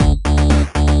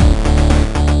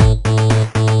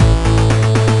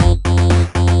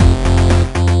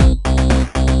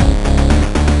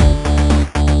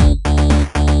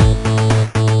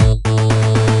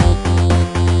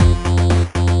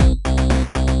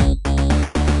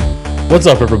What's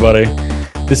up, everybody?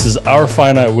 This is Our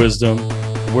Finite Wisdom.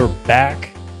 We're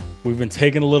back. We've been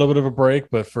taking a little bit of a break,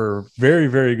 but for very,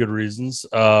 very good reasons.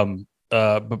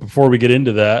 But before we get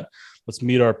into that, let's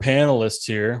meet our panelists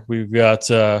here. We've got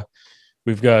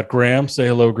Graham. Say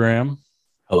hello, Graham.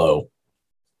 Hello.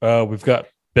 We've got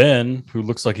Ben, who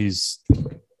looks like he's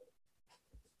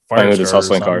playing with his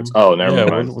hustling cards. Oh, never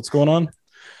mind. What's going on?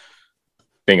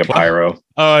 Being a pyro.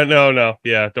 Oh, no.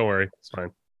 Yeah, don't worry. It's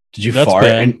fine. Did you fart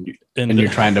and you're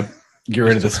trying to get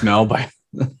rid of the smell by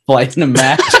lighting a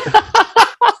match?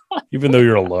 Even though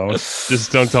you're alone.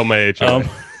 Just don't tell my HOA.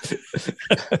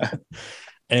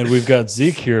 And we've got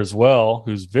Zeke here as well,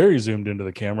 who's very zoomed into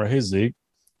the camera. Hey, Zeke.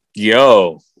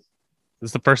 Yo.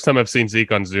 This is the first time I've seen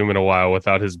Zeke on Zoom in a while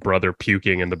without his brother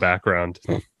puking in the background.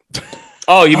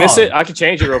 Oh, you missed it? I can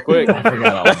change it real quick. I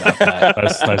forgot all about that.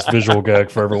 Nice visual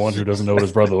gag for everyone who doesn't know what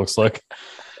his brother looks like.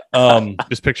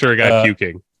 Just picture a guy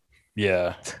puking.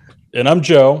 Yeah. And I'm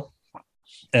Joe.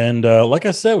 And like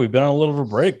I said, we've been on a little bit of a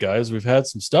break, guys. We've had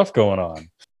some stuff going on.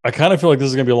 I kind of feel like this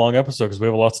is going to be a long episode because we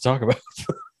have a lot to talk about.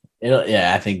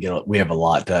 I think we have a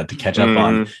lot to catch up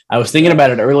on. I was thinking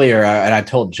about it earlier, and I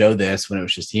told Joe this when it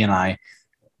was just he and I.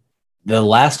 The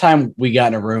last time we got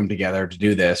in a room together to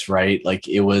do this, right? Like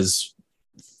it was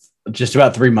just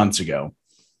about 3 months ago.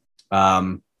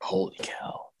 Holy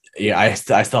cow. Yeah, I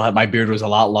still had, my beard was a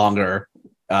lot longer.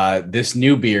 This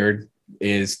new beard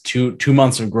is two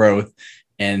months of growth,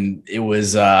 and it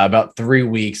was about 3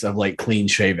 weeks of like clean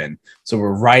shaven. So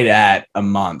we're right at a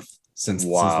month since the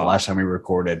last time we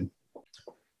recorded.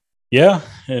 Yeah,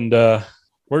 and where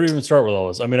do we even start with all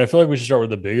this? I mean, I feel like we should start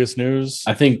with the biggest news.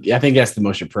 I think that's the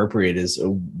most appropriate is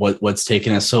what's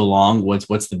taken us so long.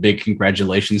 What's the big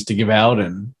congratulations to give out,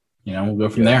 and we'll go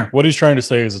from there. What he's trying to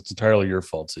say is it's entirely your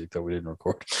fault, Zeke, that we didn't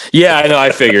record. Yeah, I know.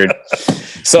 I figured.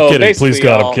 So I'm kidding. Please,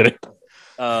 God, I'm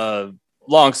kidding.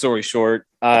 Long story short,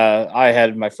 I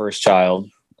had my first child.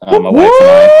 My wife and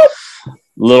I,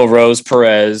 little Rose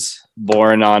Perez,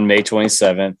 born on May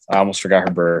 27th. I almost forgot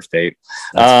her birth date.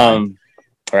 Right,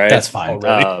 that's fine.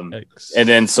 And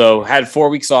then so had 4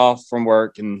 weeks off from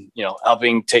work, and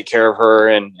helping take care of her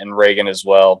and Reagan as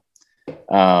well.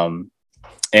 And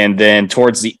then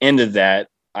towards the end of that,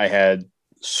 I had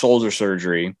shoulder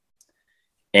surgery,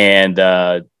 and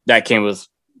that came with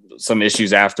some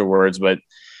issues afterwards. But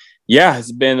yeah,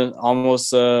 it's been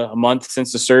almost a month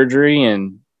since the surgery,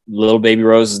 and little baby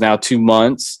Rose is now 2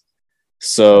 months.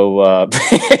 So,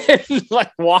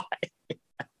 like, why?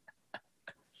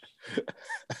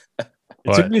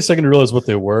 It took me a second to realize what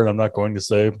they were, and I'm not going to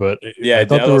say, but yeah, I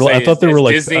thought they were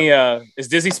like Disney. Is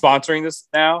Disney sponsoring this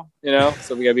now?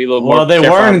 So we gotta be a little more. Well, they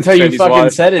weren't until you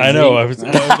fucking said it. I know.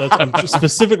 I'm just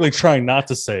specifically trying not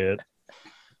to say it.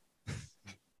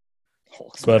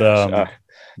 But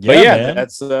yeah,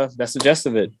 that's the gist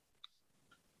of it.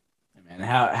 Man,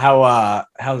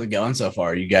 how's it going so far?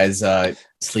 Are you guys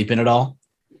sleeping at all?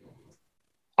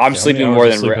 I'm sleeping more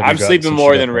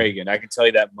than Reagan. I can tell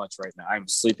you that much right now. I'm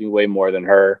sleeping way more than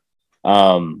her.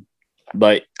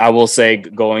 But I will say,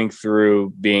 going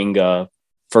through being a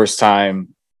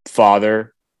first-time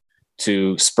father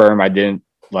to sperm, I didn't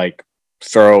like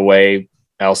throw away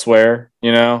elsewhere.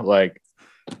 Like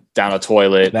down a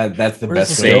toilet. That's the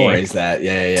best way to phrase that.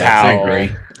 Yeah. Towel. I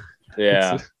agree.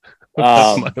 Yeah.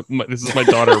 This is my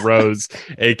daughter Rose,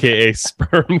 aka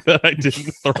sperm that I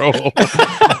didn't throw away.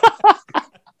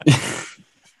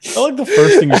 I like the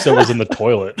first thing you said was in the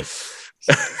toilet.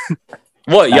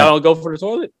 What? Y'all don't go for the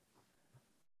toilet?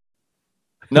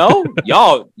 No,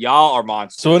 y'all are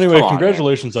monsters. So anyway,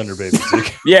 congratulations on your baby,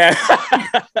 Zeke. Yeah.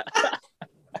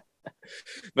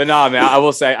 But no, man, I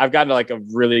will say I've gotten like a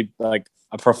really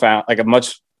a profound, a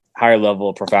much higher level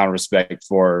of profound respect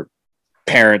for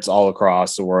parents all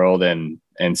across the world, and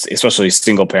especially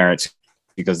single parents.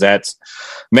 Because that's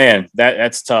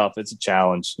tough. It's a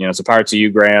challenge, So power to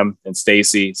you, Graham and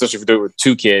Stacy, especially if you're doing with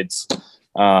 2 kids.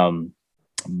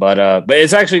 But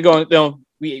it's actually going.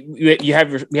 We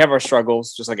have our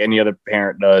struggles, just like any other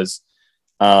parent does.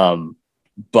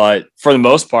 But for the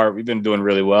most part, we've been doing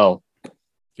really well.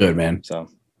 Good, man. So,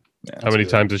 yeah, how many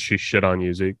times has she shit on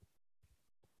you, Zeke?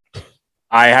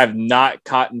 I have not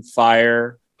caught in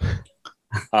fire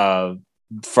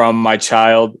from my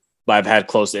child. I've had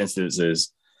close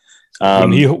incidences.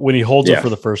 When he holds it for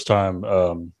the first time,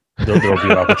 there'll be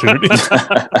an opportunity.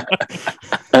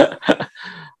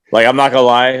 Like, I'm not gonna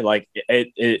lie, like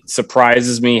it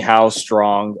surprises me how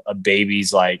strong a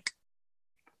baby's like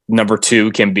number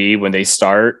 2 can be when they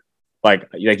start. Like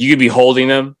you could be holding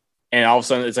them, and all of a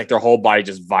sudden it's like their whole body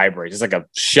just vibrates. It's like a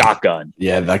shotgun.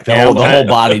 Yeah, like the whole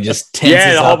body just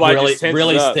tenses up, really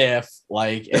stiff.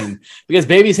 like, and because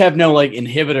babies have no like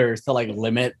inhibitors to like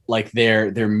limit like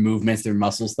their movements, their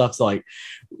muscle stuff. So like,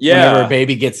 whenever a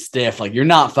baby gets stiff, like you're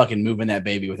not fucking moving that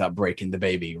baby without breaking the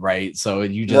baby, right? So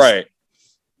you just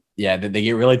yeah, they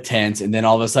get really tense, and then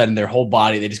all of a sudden their whole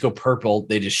body, they just go purple.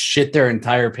 They just shit their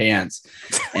entire pants,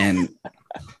 and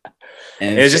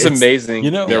it's just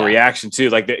amazing, their reaction too.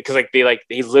 Like, because they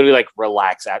literally like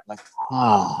relax at like,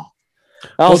 oh.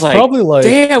 I was like, probably like,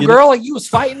 damn, girl, like you was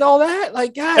fighting all that,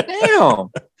 like, goddamn.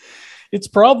 It's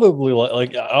probably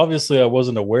like obviously I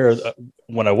wasn't aware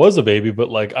when I was a baby, but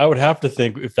like I would have to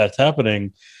think if that's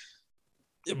happening.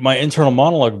 My internal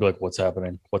monologue would be like, what's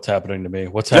happening? What's happening to me?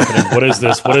 What's happening? What is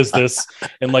this? What is this?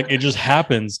 And like, it just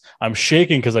happens. I'm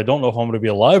shaking because I don't know if I'm going to be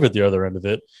alive at the other end of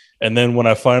it. And then when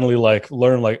I finally like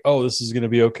learn like, oh, this is going to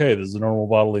be okay. This is a normal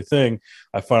bodily thing.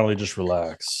 I finally just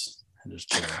relax and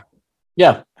just chill.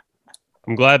 Yeah.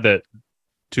 I'm glad that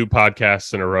 2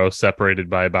 podcasts in a row separated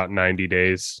by about 90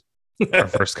 days. Our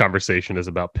first conversation is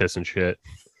about piss and shit.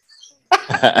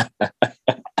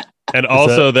 And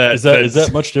also is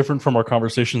that much different from our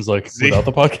conversations like without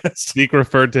the podcast? Zeke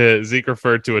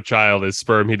referred to a child as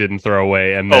sperm he didn't throw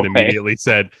away, and then immediately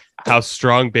said how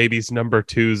strong babies number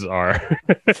 2s are.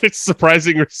 It's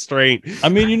surprising restraint. I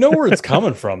mean, you know where it's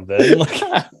coming from then. Like,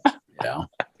 yeah.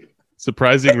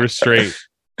 Surprising restraint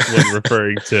when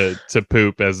referring to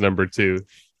poop as number 2.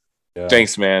 Yeah.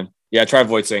 Thanks, man. Yeah, try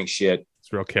avoid saying shit.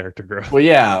 It's real character growth. Well,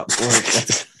 yeah.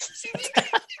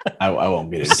 I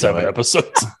won't get into 7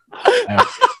 episodes.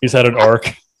 He's had an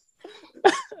arc.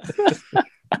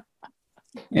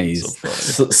 Yeah, he's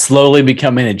slowly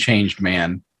becoming a changed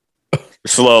man.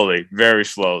 Slowly, very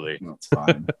slowly. That's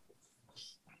fine.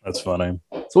 That's funny.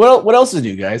 So what else is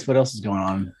new, guys? What else is going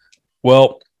on?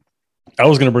 Well, I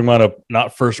was going to bring mine up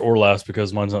not first or last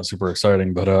because mine's not super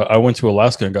exciting, but I went to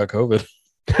Alaska and got COVID.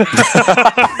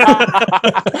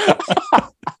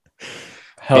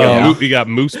 Hell yeah. We got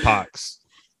moose pox.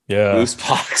 Yeah, moose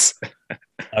pox.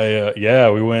 We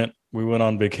went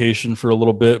on vacation for a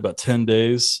little bit, about 10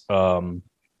 days.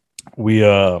 We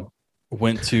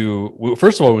went to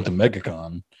first of all, we went to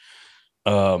MegaCon.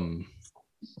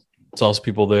 Saw some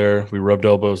people there. We rubbed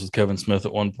elbows with Kevin Smith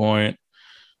at one point,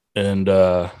 and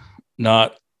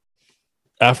not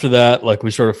after that, like we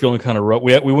started feeling kind of rough.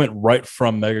 We went right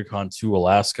from MegaCon to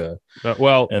Alaska.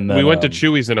 And then, we went to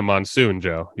Chewy's in a monsoon,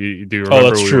 Joe. You do remember? Oh,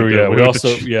 that's true. Yeah, we also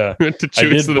went to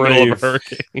Chewy's in the middle of a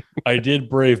hurricane. I did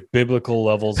brave biblical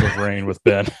levels of rain with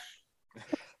Ben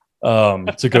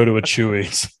to go to a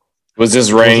Chewy's. Was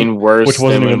this rain worse? Which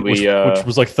wasn't even which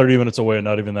was like 30 minutes away and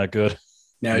not even that good.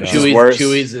 No,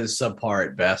 Chewy's is subpar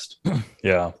at best.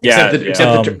 Yeah. Except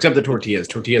the tortillas.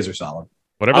 Tortillas are solid.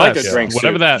 Whatever drinks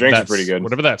are pretty good.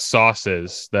 Whatever that sauce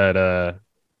is, that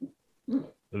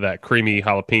creamy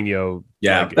jalapeno.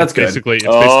 Yeah, like, that's basically.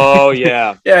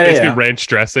 Good. Basically ranch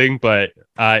dressing, but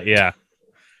yeah,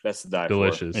 that's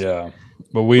delicious. Yeah,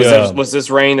 but was this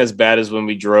rain as bad as when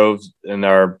we drove in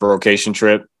our brocation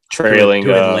trip trailing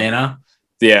to Atlanta?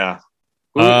 Yeah.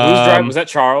 Who's driving? Was that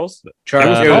Charles?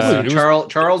 Charles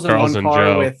in one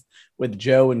car with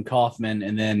Joe and Kaufman,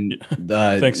 and then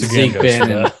Zeke,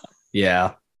 Ben.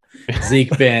 Yeah,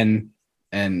 Zeke, Ben,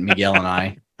 and Miguel and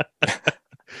I.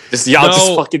 Just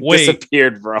fucking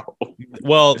disappeared, bro.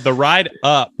 Well, the ride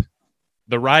up,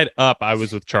 I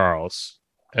was with Charles,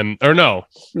 No, the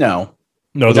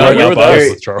ride up I was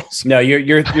with Charles. No,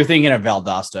 you're thinking of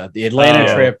Valdosta. The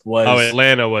Atlanta trip was. Oh,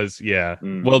 Atlanta was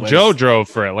Well, Joe drove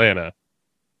for Atlanta.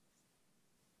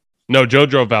 No, Joe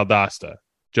drove Valdosta.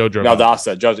 Joe drove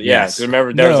Valdosta. Yes.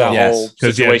 Remember there was that whole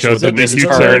situation with the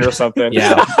U-turn or something.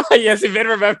 Yeah. Yes, if you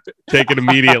remember. Take an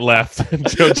immediate left.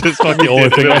 Joe just fucking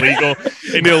did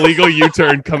an illegal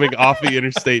U-turn coming off the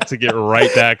interstate to get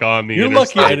right back on the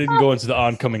interstate. You're lucky I didn't go into the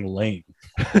oncoming lane.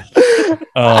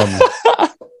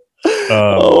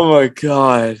 Oh my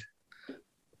God.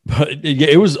 But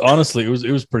it was honestly, it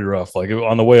was pretty rough. Like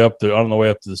on the way up to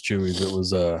this Chewy's, it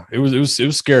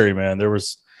was scary, man. There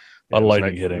was a lot of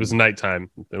lightning hitting. It was nighttime.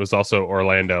 It was also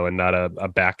Orlando and not a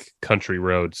back country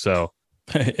road. So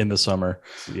in the summer,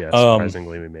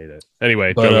 surprisingly we made it.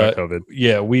 Anyway, but, COVID.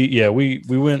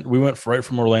 We went right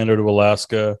from Orlando to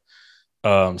Alaska.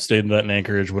 Stayed in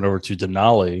Anchorage. Went over to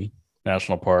Denali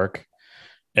National Park,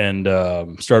 and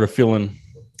started feeling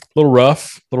a little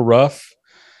rough.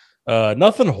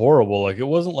 Nothing horrible. Like it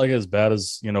wasn't like as bad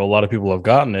as a lot of people have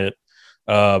gotten it.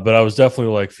 But I was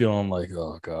definitely like feeling like,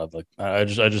 oh God, like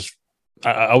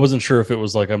I wasn't sure if it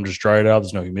was like I'm just dried out.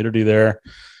 There's no humidity there.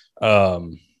 A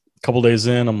couple days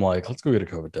in, I'm like, let's go get a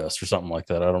COVID test or something like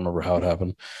that. I don't remember how it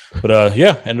happened, but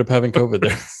ended up having COVID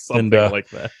there. Something like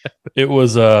that. It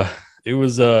was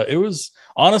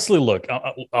Honestly, look,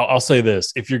 I'll say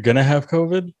this: if you're gonna have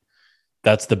COVID,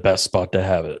 that's the best spot to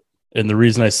have it. And the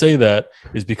reason I say that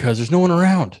is because there's no one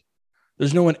around.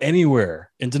 There's no one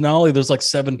anywhere. In Denali, there's like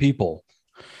 7 people.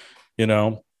 You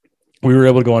know, we were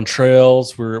able to go on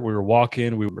trails. We were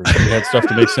walking. We had stuff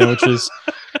to make sandwiches,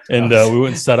 and we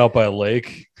went and sat out by a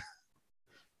lake.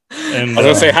 And I was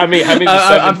gonna say how many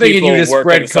I'm thinking you just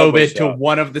spread COVID to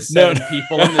one of the 7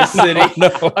 people in this city.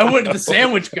 I went to the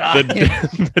sandwich guy,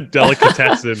 the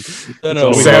delicatessen.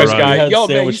 No, sandwich guy. Yo,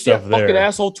 man, you see a fucking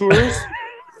asshole tourist?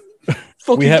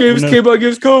 Fucking came out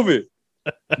against COVID.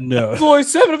 No, there's only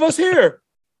 7 of us here.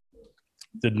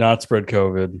 Did not spread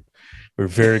COVID. We were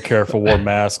very careful. Wore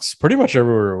masks pretty much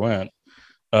everywhere we went,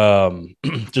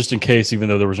 just in case. Even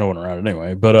though there was no one around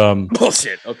anyway. But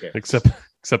bullshit. Okay, except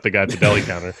the guy at the deli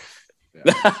counter.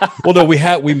 Well, no,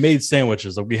 we made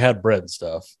sandwiches. Like we had bread and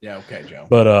stuff. Yeah, okay, Joe.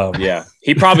 But yeah,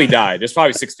 he probably died. There's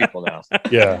probably 6 people now.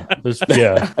 Yeah,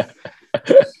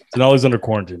 Denali's under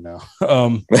quarantine now.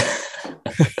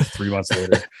 3 months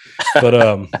later.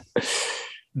 But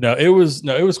no, it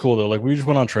was cool though. Like we just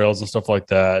went on trails and stuff like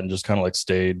that, and just kind of like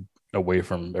stayed away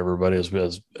from everybody as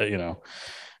you know,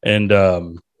 and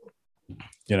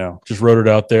you know, just rode it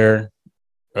out there.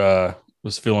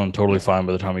 Was feeling totally fine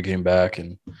by the time we came back,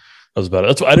 and that was about it.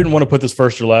 That's why I didn't want to put this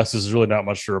first or last. This is really not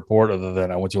much to report other than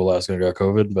I went to Alaska and got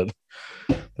COVID, but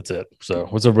that's it. So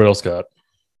what's everybody else got?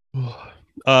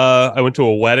 I went to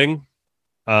a wedding.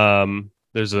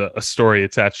 There's a story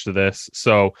attached to this.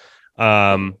 So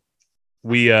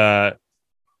we got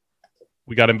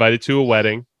invited to a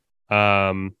wedding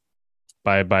by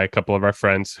a couple of our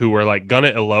friends who were like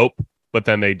gonna elope, but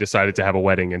then they decided to have a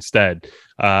wedding instead.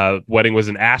 Wedding was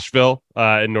in Asheville,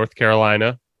 in North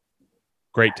Carolina.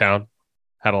 Great town.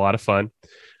 Had a lot of fun.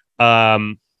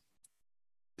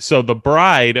 So the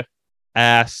bride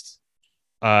asked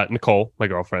Nicole, my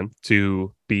girlfriend,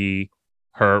 to be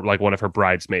her, like one of her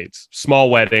bridesmaids. Small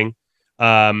wedding.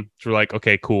 So we're like,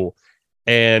 okay, cool.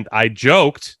 And I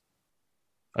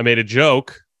made a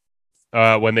joke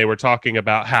when they were talking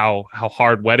about how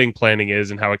hard wedding planning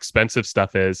is and how expensive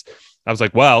stuff is. I was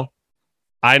like, well,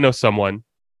 I know someone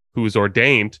who's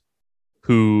ordained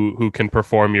who can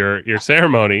perform your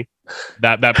ceremony.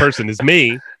 That person is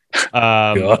me.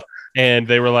 And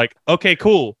they were like, okay,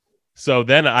 cool. So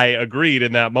then I agreed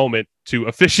in that moment to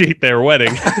officiate their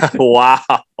wedding. Wow.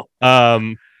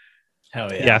 Hell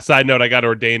yeah. Yeah. Side note, I got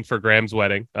ordained for Graham's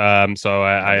wedding. So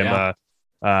I am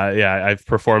I've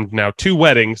performed now 2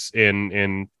 weddings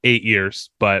in 8 years.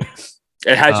 But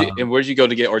and where'd you go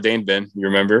to get ordained, Ben? You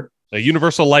remember? The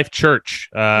Universal Life Church.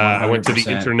 I went to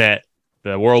the internet,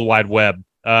 the World Wide Web.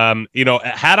 You know,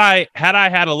 had I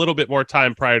had a little bit more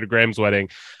time prior to Graham's wedding,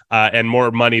 and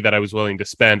more money that I was willing to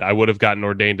spend, I would have gotten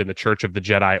ordained in the Church of the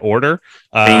Jedi Order.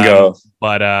 Bingo.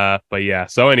 But yeah.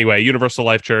 So anyway, Universal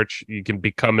Life Church, you can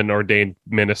become an ordained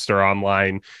minister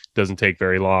online. Doesn't take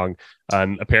very long.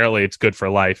 And apparently it's good for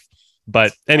life.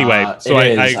 But anyway, so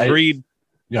I agreed.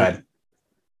 Go ahead.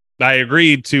 I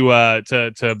agreed to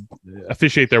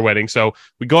officiate their wedding. So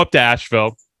we go up to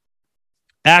Asheville.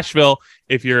 Asheville,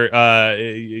 if you're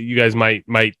you guys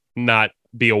might not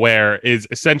be aware, is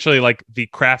essentially like the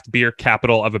craft beer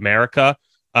capital of America.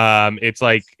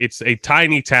 It's a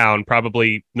tiny town,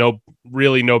 probably no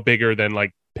bigger than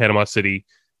like Panama City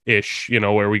ish, you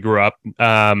know, where we grew up.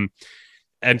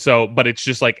 And so, but it's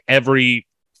just like every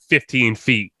 15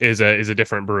 feet is a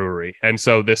different brewery. And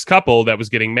so this couple that was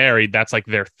getting married, that's like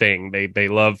their thing. They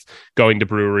love going to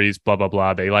breweries, blah, blah,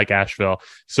 blah. They like Asheville.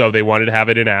 So they wanted to have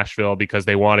it in Asheville because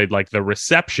they wanted like the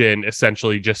reception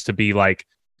essentially just to be like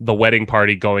the wedding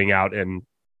party going out and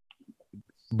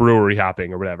brewery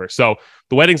hopping or whatever. So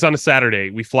the wedding's on a Saturday.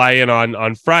 We fly in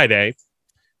on Friday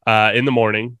in the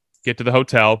morning, get to the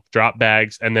hotel, drop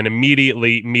bags, and then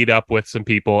immediately meet up with some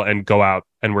people and go out,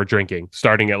 and we're drinking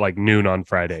starting at like noon on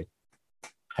Friday.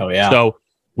 Hell yeah. So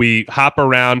we hop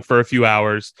around for a few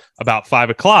hours. About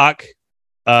 5 o'clock,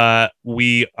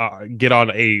 we get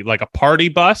on a party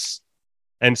bus.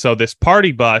 And so this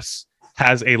party bus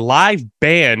has a live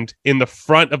band in the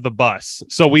front of the bus.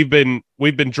 So we've been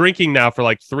drinking now for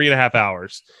like 3.5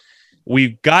 hours.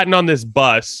 We've gotten on this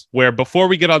bus where before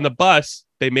we get on the bus,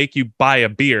 they make you buy a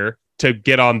beer to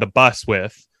get on the bus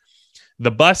with.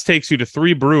 The bus takes you to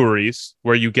 3 breweries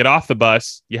where you get off the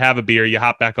bus, you have a beer, you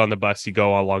hop back on the bus, you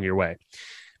go along your way.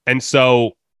 And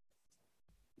so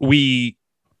we're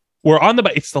on the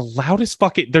bus. It's the loudest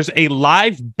there's a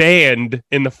live band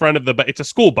in the front of the bus. It's a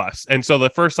school bus. And so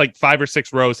the first like 5 or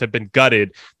 6 rows have been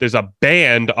gutted. There's a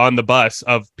band on the bus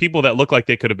of people that look like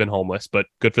they could have been homeless, but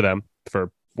good for them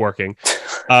for working.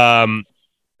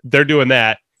 They're doing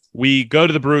that. we go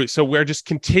to the brewery. So we're just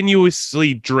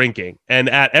continuously drinking. And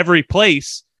at every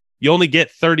place, you only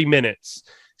get 30 minutes.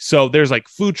 So there's like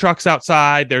food trucks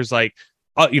outside. There's like,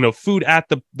 food at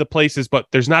the places, but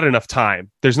there's not enough time.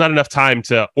 There's not enough time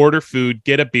to order food,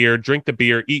 get a beer, drink the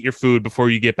beer, eat your food before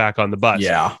you get back on the bus.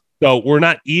 Yeah. So we're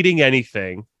not eating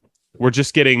anything. We're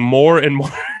just getting more and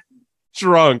more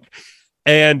drunk.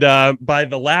 And by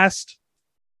the last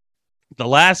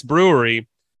brewery,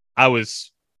 I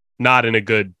was not in a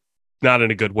good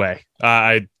way.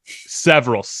 I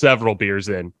several beers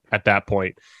in at that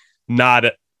point.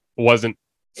 Wasn't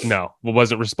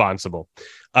responsible.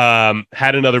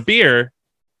 Had another beer,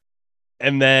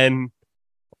 and then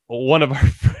one of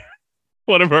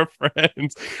our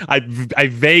friends, I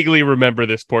vaguely remember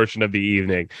this portion of the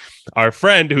evening. Our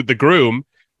friend, the groom,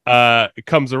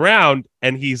 comes around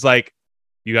and he's like,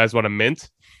 "You guys want a mint?"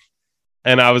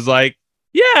 And I was like,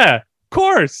 "Yeah, of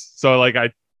course." So like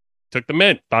I took the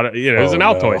mint, thought it was an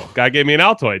Altoid. No. Guy gave me an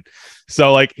Altoid.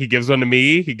 So like he gives one to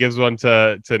me, he gives one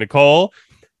to Nicole.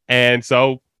 And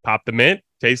so pop the mint,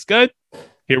 tastes good.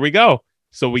 Here we go.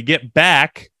 So we get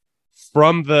back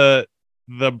from the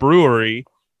brewery,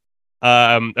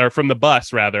 or from the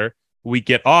bus rather. We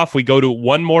get off, we go to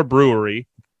one more brewery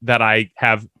that I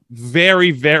have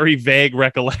very, very vague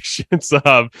recollections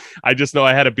of. I just know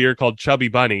I had a beer called Chubby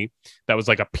Bunny that was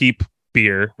like a peep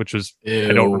beer, which was Ew.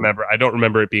 I don't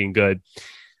remember it being good.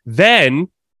 Then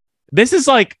this is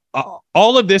like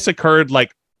all of this occurred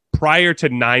like prior to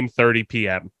 9:30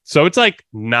 p.m. So it's like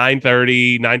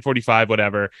 9:30, 9:45,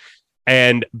 whatever.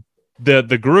 And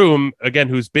the groom, again,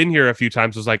 who's been here a few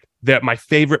times, was like, that my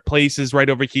favorite place is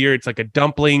right over here. It's like a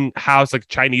dumpling house, like a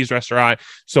Chinese restaurant.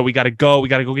 So we got to go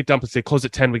get dumplings. They close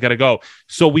at 10. We got to go.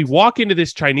 So we walk into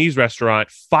this Chinese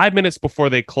restaurant 5 minutes before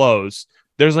they close.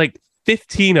 There's like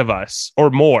 15 of us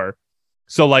or more.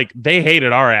 So like they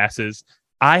hated our asses.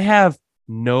 I have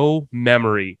no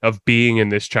memory of being in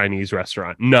this Chinese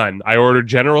restaurant. None. I ordered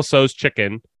General Tso's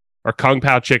chicken or Kung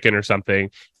Pao chicken or something.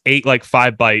 Ate like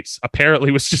 5 bites. Apparently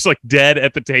was just like dead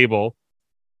at the table.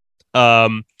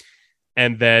 And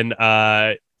then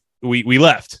we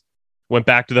left. Went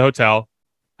back to the hotel.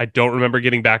 I don't remember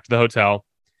getting back to the hotel.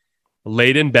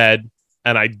 Laid in bed,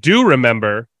 and I do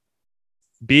remember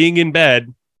being in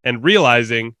bed and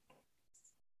realizing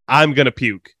I'm gonna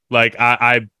puke. Like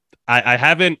I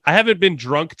haven't been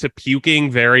drunk to puking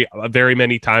very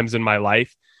many times in my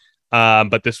life,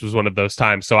 but this was one of those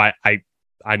times. So I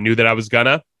knew that I was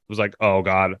gonna. Was like, oh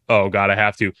god, I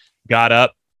have to. Got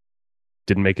up,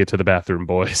 didn't make it to the bathroom,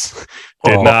 boys.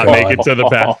 Did not make it to the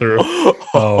bathroom.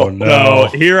 Oh no!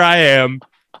 So here I am,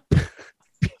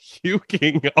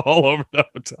 puking all over the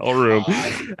hotel room.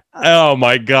 Oh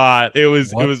my god, it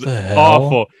was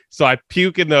awful. So I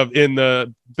puke in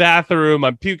the bathroom.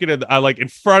 I'm puking in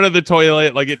front of the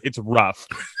toilet. Like it's rough.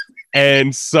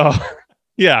 And so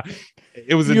yeah,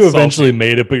 it was. You eventually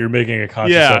made it, but you're making a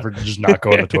conscious effort to just not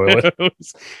go to the toilet.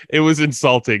 It was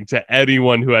insulting to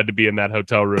anyone who had to be in that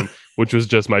hotel room, which was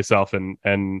just myself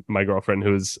and my girlfriend,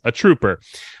 who's a trooper.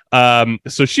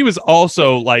 So she was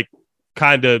also like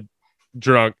kind of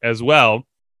drunk as well,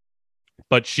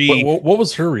 but she. What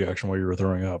was her reaction while you were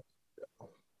throwing up?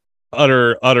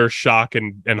 Utter shock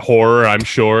and horror, I'm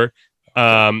sure.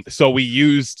 So we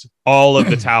used all of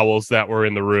the towels that were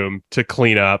in the room to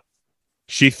clean up.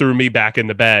 She threw me back in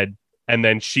the bed, and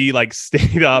then she like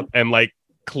stayed up and like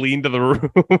cleaned the room.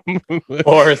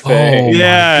 Poor thing.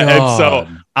 Yeah. And so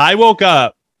I woke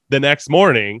up the next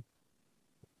morning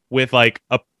with like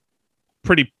a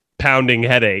pretty pounding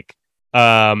headache.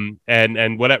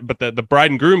 And whatever, but the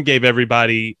bride and groom gave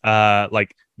everybody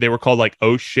like they were called like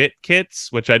oh shit kits,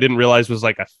 which I didn't realize was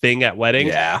like a thing at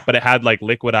weddings. Yeah. But it had like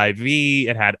liquid IV,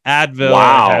 it had Advil,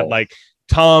 Wow. It had like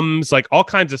Tums, like all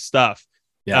kinds of stuff.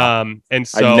 Yeah. And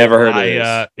so I've never heard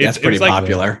of this. That's pretty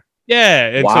popular. Yeah.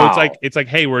 And Wow. so it's like,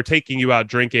 hey, we're taking you out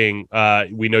drinking.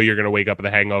 We know you're gonna wake up with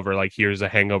a hangover. Like here's a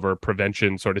hangover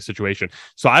prevention sort of situation.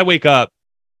 So I wake up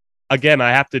again,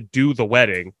 I have to do the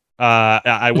wedding.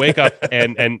 I wake up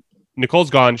and Nicole's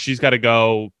gone. She's got to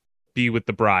go be with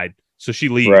the bride. So she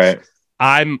leaves. Right.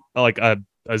 I'm like a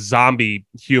zombie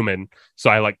human.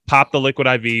 So I like pop the liquid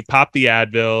IV, pop the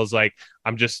Advils. Like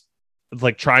I'm just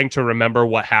like trying to remember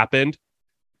what happened.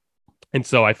 And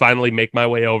so I finally make my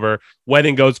way over.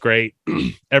 Wedding goes great.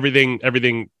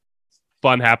 Everything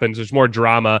fun happens. There's more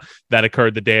drama that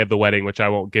occurred the day of the wedding, which I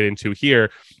won't get into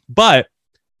here. But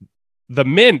the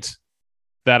mint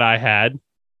that I had,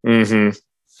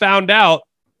 found out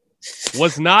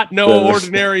was not no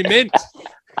ordinary mint.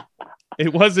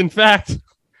 It was in fact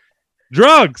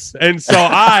drugs. And so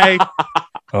I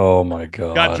oh my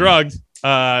god got drugged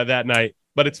that night,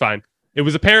 but it's fine. It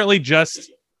was apparently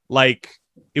just like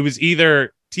it was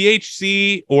either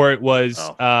THC or it was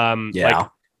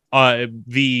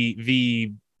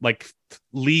the like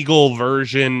legal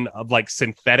version of like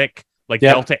synthetic, like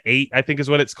Delta 8, I think is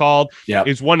what it's called. Yeah,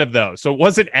 is one of those. So it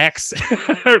wasn't X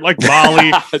or like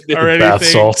Molly or anything. Bath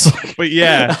salts. But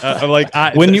yeah,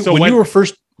 when you were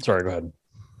first. Sorry, go ahead.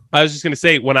 I was just gonna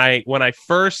say when they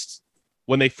first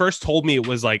told me it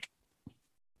was like,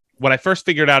 when I first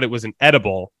figured out it was an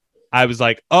edible, I was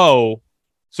like, oh,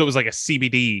 so it was like a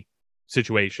CBD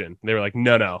situation. They were like,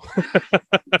 no,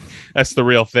 that's the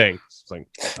real thing. It's like,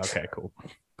 okay, cool.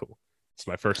 It's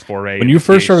my first foray. When you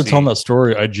first started telling that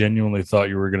story, I genuinely thought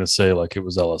you were going to say like it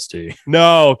was LSD.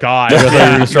 No, God. I thought you were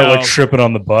going to start like tripping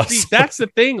on the bus. See, that's the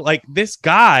thing. Like this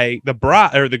guy,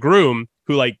 the groom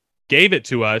who like gave it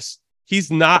to us,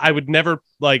 he's not, I would never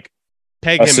like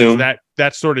peg him as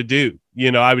that sort of dude.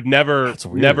 You know, I would never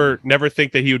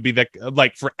think that he would be that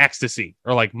like for ecstasy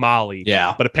or like Molly.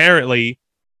 Yeah. But apparently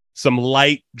some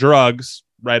light drugs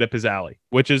right up his alley,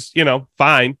 which is, you know,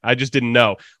 fine. I just didn't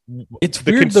know. It's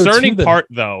the weird, concerning part,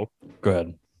 though. Go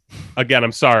ahead. Again,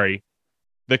 I'm sorry.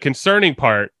 The concerning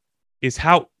part is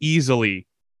how easily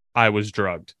I was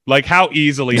drugged. Like how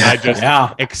easily I just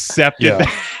accepted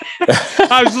that.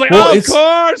 I was like, of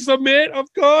course, a mint,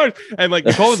 of course. And like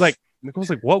Nicole's like,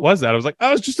 what was that? I was like,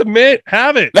 oh, it's just a mint.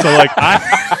 Have it. So like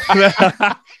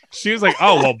she was like,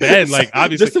 oh well, Ben, like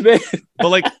obviously, just a mint. But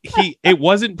like it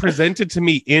wasn't presented to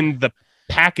me in the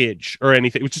package or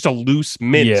anything. It was just a loose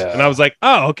mint. Yeah. And I was like,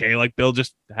 oh, okay, like Bill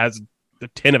just has a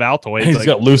tin of Altoids. He's like,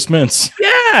 got loose mints.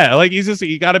 Yeah, like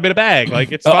he got a bit of bag.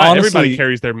 Like it's fine. Honestly, everybody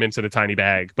carries their mints in a tiny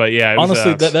bag. But yeah,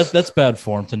 honestly, that's bad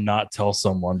form to not tell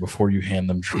someone before you hand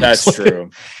them drinks. That's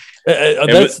true.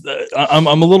 I'm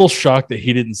a little shocked that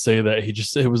he didn't say that. He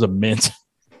just said it was a mint.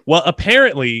 Well,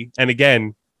 apparently, and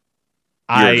again,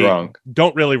 I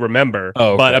don't really remember,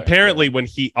 but apparently when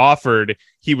he offered,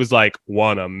 he was like,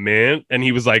 want a mint? And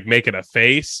he was like making a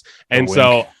face. And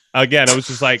so again, I was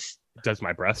just like, does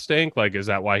my breath stink? Like, is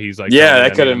that why he's like, yeah,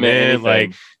 that could have meant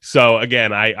like, so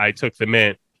again, I took the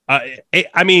mint.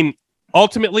 I mean,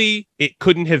 ultimately it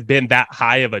couldn't have been that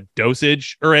high of a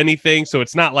dosage or anything. So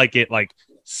it's not like it like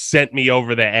sent me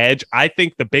over the edge. I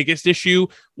think the biggest issue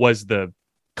was the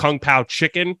Kung Pao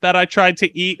chicken that I tried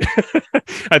to eat.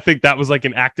 I think that was like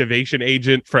an activation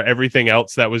agent for everything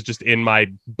else that was just in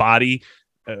my body.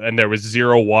 And there was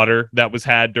zero water that was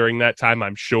had during that time,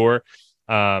 I'm sure.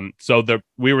 So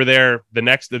we were there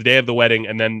the day of the wedding,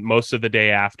 and then most of the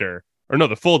day after, or no,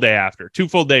 the full day after, 2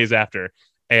 full days after.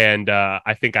 And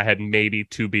I think I had maybe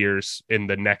 2 beers in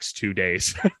the next 2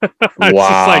 days.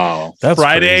 Wow. That's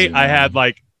Friday, crazy, I had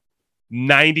like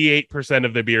 98%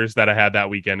 of the beers that I had that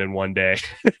weekend in one day.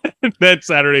 Then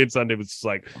Saturday and Sunday was just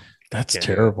like, that's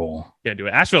terrible. Can't do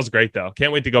it. Asheville's great though.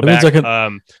 Can't wait to go back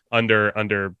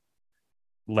under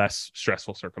less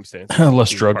stressful circumstances. Less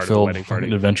drug-filled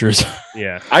adventures.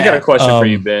 Yeah. I got a question for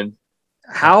you, Ben.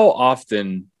 How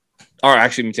often, or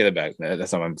actually, let me take that back.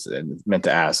 That's not what I meant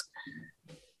to ask.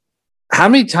 How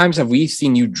many times have we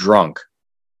seen you drunk?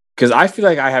 Because I feel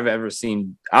like I haven't ever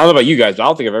seen, I don't know about you guys, but I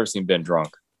don't think I've ever seen Ben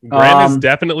drunk. Grant has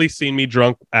definitely seen me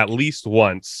drunk at least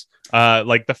once.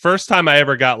 Like the first time I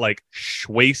ever got like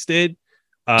wasted,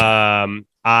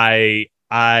 I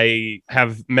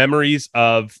have memories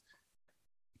of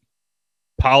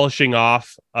polishing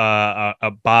off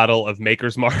a bottle of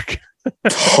Maker's Mark.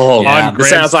 This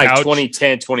sounds like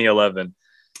 2010, 2011.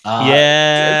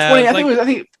 Yeah, 20, I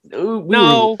think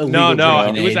no.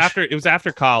 It was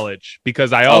after college,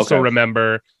 because I also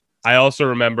remember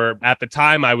at the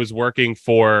time I was working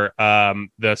for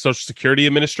the Social Security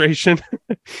Administration,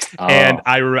 and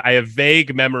I have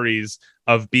vague memories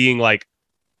of being like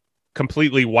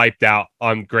completely wiped out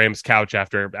on Graham's couch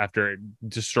after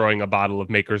destroying a bottle of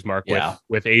Maker's Mark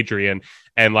with Adrian,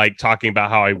 and like talking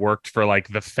about how I worked for like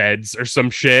the feds or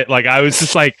some shit. Like I was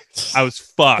just like, I was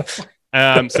fucked.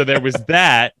 So there was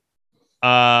that.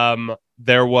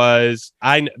 There was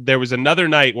another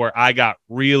night where I got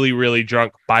really, really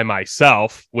drunk by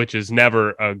myself, which is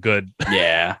never a good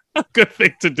good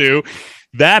thing to do.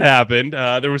 That happened.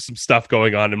 There was some stuff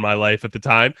going on in my life at the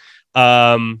time.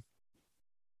 Outside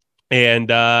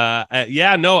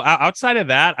of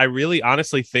that, I really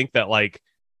honestly think that like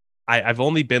I've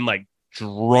only been like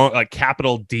drunk, like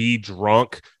capital D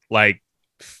drunk, like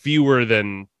fewer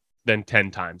than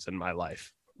 10 times in my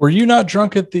life. Were you not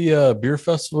drunk at the beer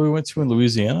festival we went to in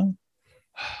Louisiana?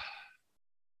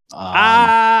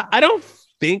 I don't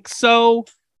think so.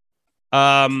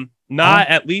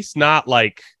 At least not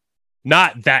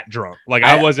that drunk. Like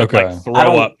I wasn't like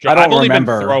throw up drunk. I've only been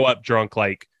throw up drunk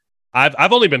like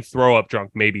I've only been throw up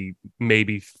drunk maybe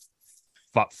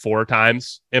 4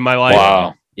 times in my life.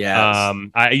 Wow. Yeah.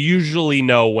 I usually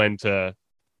know when to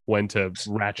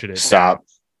ratchet it. Stop.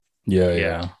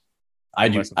 Yeah. I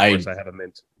do. Unless, of course, I have a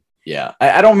mint. Yeah.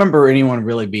 I don't remember anyone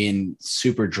really being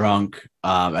super drunk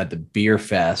at the beer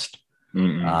fest.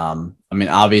 Mm-mm. I mean,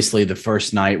 obviously the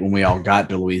first night when we all got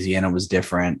to Louisiana was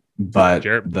different, but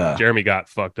Jeremy got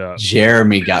fucked up.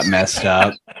 Jeremy got messed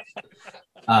up.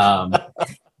 I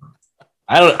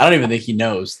don't even think he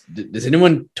knows. Does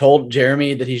anyone told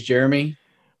Jeremy that he's Jeremy?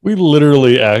 We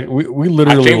literally I think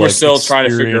we're still trying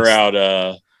to figure out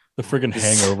the freaking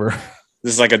hangover.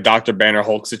 This is like a Dr. Banner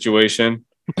Hulk situation.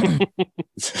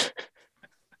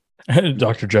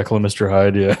 Dr. Jekyll and Mr.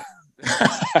 Hyde, yeah.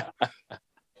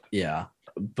 Yeah,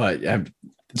 but I don't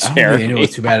think it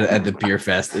was too bad at the beer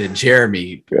fest.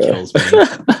 Jeremy kills me.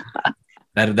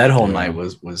 That whole night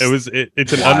was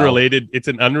it's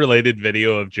an unrelated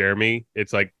video of Jeremy.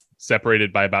 It's like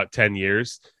separated by about 10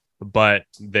 years, but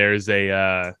there's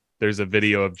a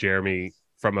video of Jeremy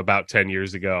from about 10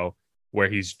 years ago where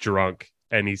he's drunk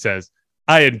and he says,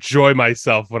 "I enjoy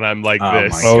myself when I'm like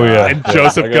this." Oh yeah. And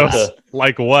Joseph goes,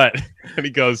 "Like what?" And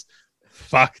he goes,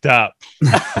 "Fucked up."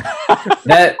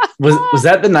 That was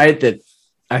that the night that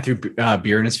I threw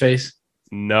beer in his face?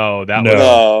 No, that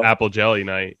was apple jelly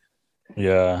night.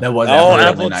 Yeah, that was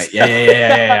apple night.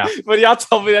 Yeah. But y'all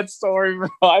told me that story, bro.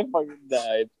 I fucking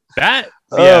died. That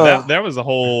was a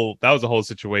whole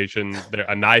situation. There,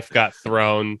 a knife got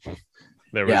thrown.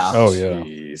 There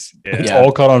was it's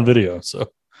all caught on video.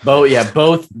 So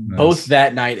both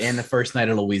that night and the first night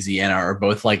of Louisiana are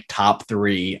both like top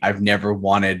 3. I've never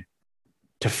wanted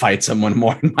to fight someone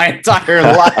more in my entire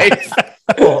life.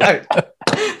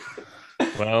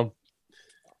 Well,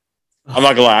 I'm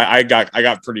not gonna lie. I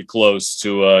got pretty close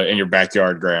to in your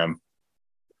backyard, Graham.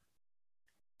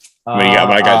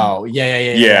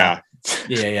 Yeah.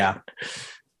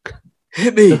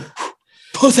 Hit me,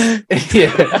 pussy.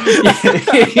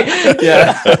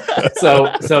 Yeah.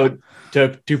 So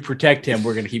to protect him,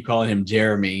 we're gonna keep calling him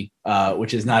Jeremy,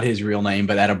 which is not his real name.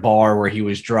 But at a bar where he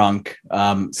was drunk,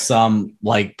 some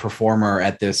like performer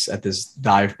at this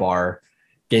dive bar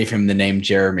gave him the name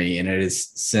Jeremy, and it has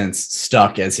since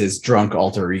stuck as his drunk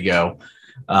alter ego.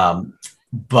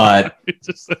 But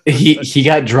he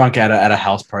got drunk at a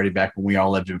house party back when we all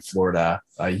lived in Florida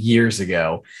years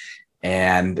ago,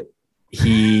 and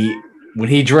when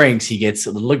he drinks, he gets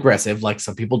a little aggressive, like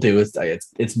some people do.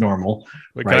 It's normal.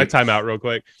 Wait, right? Can I time out real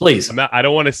quick, please? I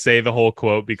don't want to say the whole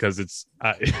quote because it's.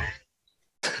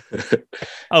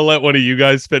 I'll let one of you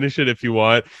guys finish it if you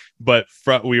want. But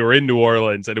we were in New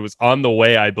Orleans, and it was on the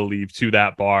way, I believe, to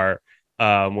that bar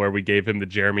where we gave him the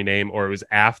Jeremy name, or it was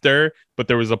after. But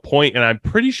there was a point, and I'm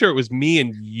pretty sure it was me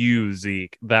and you,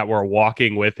 Zeke, that were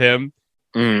walking with him.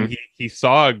 He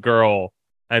saw a girl,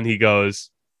 and he goes,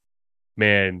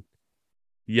 "Man,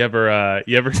 you ever?"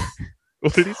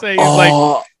 What did he say?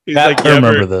 He's like, I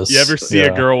remember this. You ever see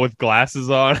a girl with glasses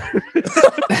on?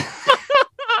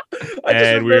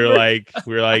 And we were like,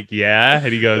 yeah.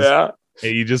 And he goes,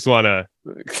 hey, you just want to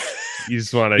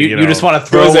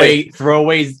throw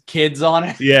away kids on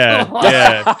it. Yeah.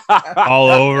 All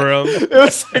over them. It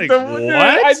was like what?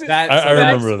 I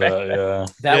remember that. Yeah.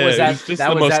 That was just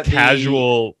the most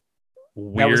casual,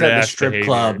 weird. That was at the strip behavior.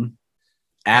 club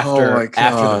after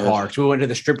the bar. So we went to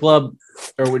the strip club,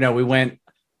 we went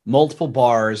multiple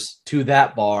bars to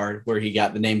that bar where he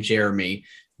got the name Jeremy,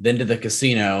 then to the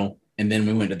casino. And then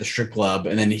we went to the strip club,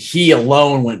 and then he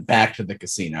alone went back to the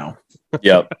casino.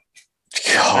 Yep.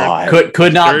 God.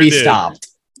 Could not be stopped.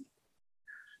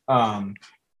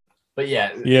 But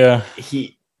yeah.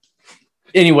 He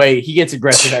gets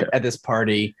aggressive at this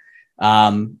party.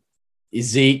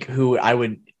 Zeke, who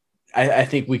I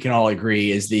think we can all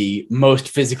agree is the most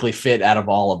physically fit out of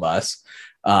all of us.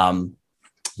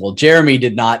 Well, Jeremy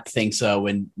did not think so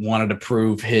and wanted to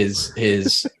prove his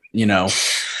his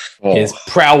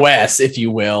prowess, if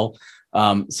you will.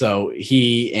 So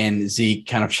he and Zeke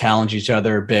kind of challenge each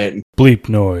other a bit. Bleep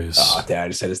noise. Oh, I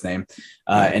just said his name.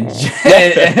 And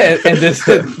this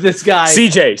guy,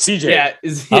 CJ. Yeah,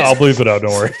 I'll bleep it out.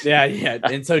 Don't worry. Yeah.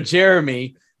 And so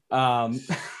Jeremy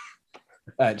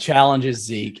challenges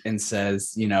Zeke and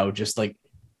says, just like,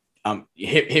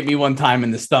 hit me one time in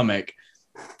the stomach,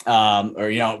 or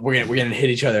we're gonna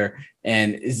hit each other.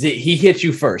 And Zeke, he hits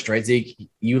you first, right, Zeke? I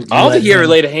don't think he ever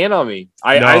laid a hand on me.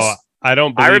 I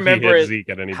don't believe he hit Zeke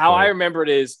at any how point. I remember it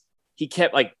is he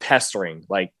kept like pestering,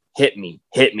 like hit me,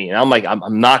 and I'm like,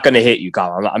 I'm not gonna hit you,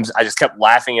 Colin. I just kept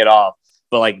laughing it off,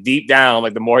 but like deep down,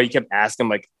 like the more he kept asking,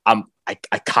 like I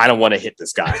kind of want to hit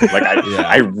this guy, like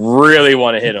I really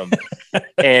want to hit him.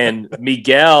 And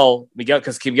Miguel,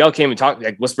 because Miguel came and talked,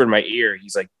 like whispered in my ear.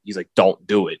 He's like, don't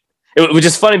do it. It was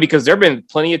just funny because there have been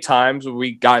plenty of times where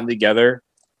we gotten together,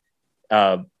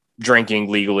 drinking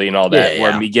legally and all that,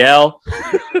 where Miguel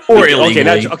or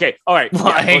illegally. Okay, all right,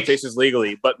 quotations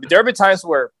legally, but there have been times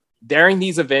where during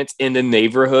these events in the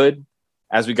neighborhood,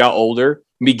 as we got older,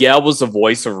 Miguel was the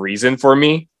voice of reason for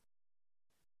me,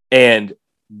 and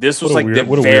this was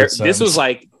this was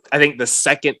like I think this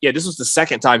was the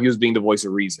second time he was being the voice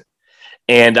of reason,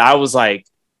 and I was like,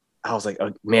 oh,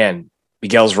 man,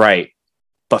 Miguel's right,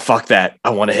 but fuck that,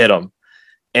 I want to hit him.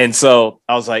 And so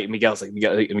I was like, Miguel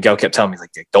kept telling me, like,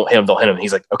 don't hit him. And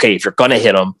he's like, okay, if you're going to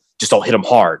hit him, just don't hit him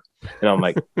hard. And I'm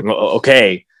like,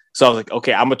 okay. So I was like,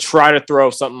 okay, I'm going to try to throw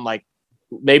something like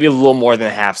maybe a little more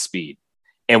than half speed.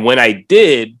 And when I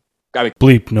did,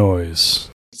 bleep noise,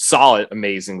 saw it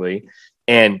amazingly.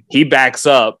 And he backs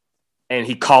up and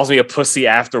he calls me a pussy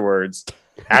afterwards,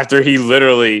 after he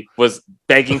literally was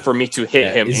begging for me to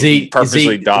hit him. He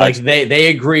purposely dodged. Like they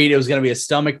agreed it was going to be a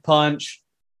stomach punch.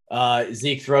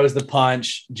 Zeke throws the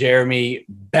punch. Jeremy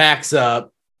backs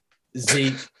up.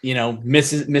 Zeke,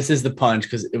 misses the punch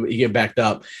because he get backed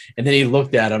up. And then he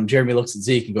looked at him. Jeremy looks at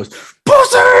Zeke and goes,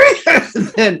 "Pussy!" And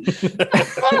then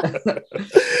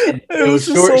it was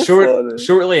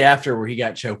shortly after where he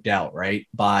got choked out, right?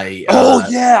 By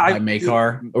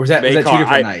Makar. Or was that 2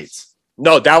 different nights?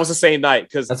 No, that was the same night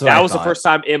because that was the first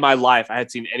time in my life I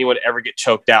had seen anyone ever get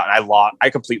choked out, and I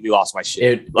completely lost my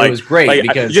shit. It was great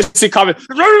because you just see comment.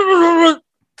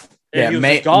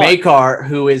 Makar,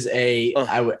 who is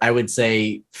I would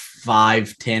say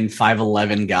 5'10",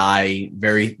 5'11" guy,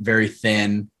 very very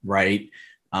thin, right?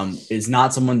 Is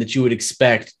not someone that you would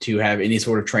expect to have any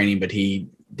sort of training, but he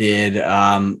did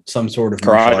some sort of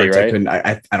karate, right?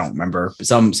 I don't remember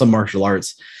some martial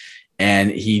arts.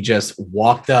 And he just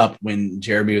walked up when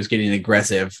Jeremy was getting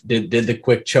aggressive, did the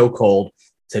quick chokehold,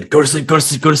 said, "Go to sleep, go to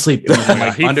sleep, go to sleep." It was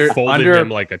like he folded him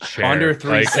like a chair. Under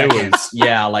 3 seconds.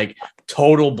 Yeah, like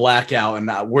total blackout.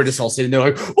 And we're just all sitting there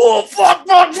like, "Oh, fuck.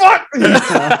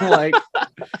 Like,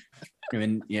 and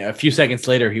then a few seconds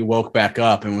later, he woke back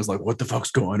up and was like, "What the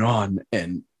fuck's going on?"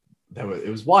 And it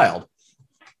was wild.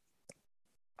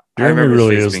 I remember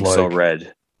really is being so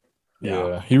red.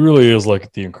 Yeah, he really is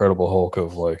like the Incredible Hulk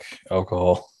of like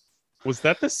alcohol. Was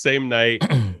that the same night?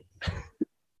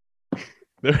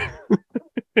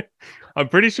 I'm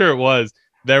pretty sure it was.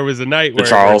 There was a night where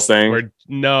Charles thing. Where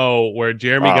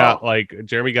Jeremy got like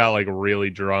really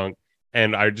drunk,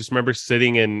 and I just remember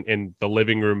sitting in the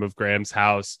living room of Graham's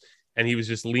house, and he was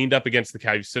just leaned up against the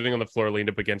couch. He was sitting on the floor, leaned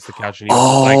up against the couch, and he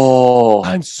was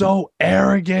like, "I'm so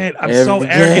arrogant. I'm so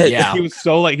arrogant." Yeah. He was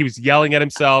so he was yelling at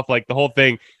himself, like the whole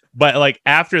thing. But like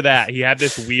after that, he had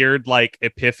this weird like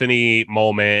epiphany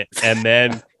moment, and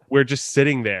then we're just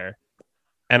sitting there.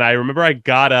 And I remember I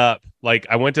got up, like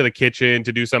I went to the kitchen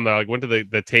to do something. I went to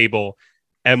the table,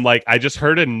 and like I just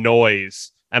heard a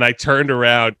noise, and I turned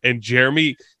around, and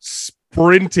Jeremy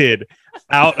sprinted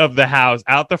out of the house,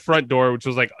 out the front door, which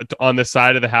was like on the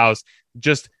side of the house,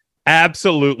 just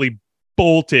absolutely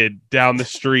bolted down the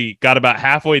street, got about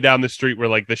halfway down the street where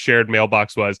like the shared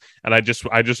mailbox was, and I just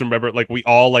remember like we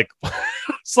all like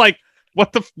it's like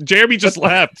what the Jeremy just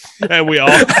left, and we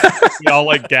all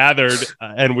like gathered,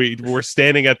 and we were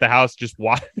standing at the house just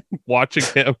watching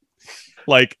him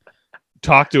like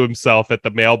talk to himself at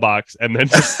the mailbox, and then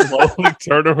just slowly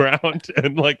turn around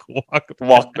and like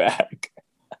walk back.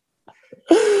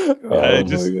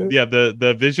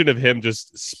 The vision of him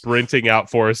just sprinting out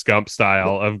Forrest Gump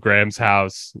style of Graham's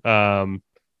house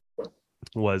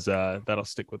was that'll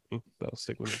stick with me. That'll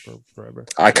stick with me forever.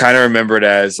 I kind of remember it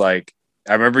as like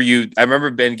I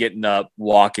remember Ben getting up,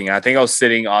 walking. I think I was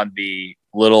sitting on the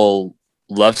little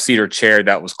love seat or chair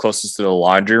that was closest to the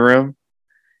laundry room,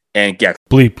 and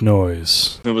bleep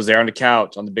noise. It was there on the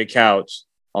couch, on the big couch,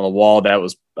 on the wall that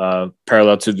was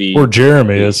parallel to the or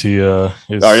Jeremy as he is.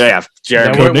 Oh yeah,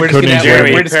 Jeremy. We're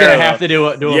just gonna have to do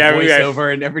a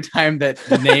voiceover, and every time that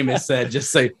the name is said,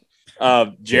 just say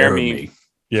Jeremy.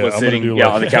 Was sitting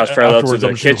on the couch parallel to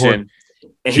the kitchen,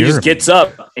 and he just gets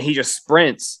up and he just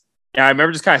sprints. And I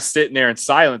remember just kind of sitting there in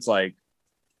silence, like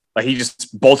he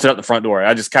just bolted out the front door.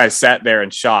 I just kind of sat there in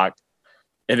shock,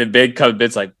 and then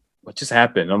Ben's like, "What just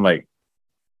happened?" I'm like,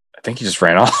 "I think he just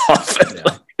ran off."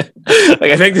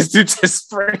 Like I think this dude just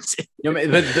sprinted.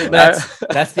 But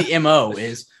that's the MO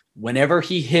is whenever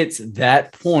he hits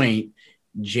that point,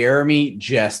 Jeremy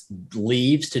just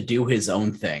leaves to do his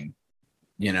own thing,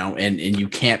 and you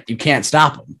can't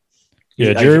stop him.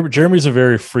 Yeah, Jeremy's a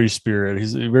very free spirit.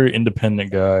 He's a very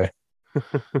independent guy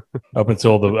up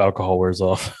until the alcohol wears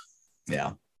off.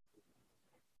 Yeah.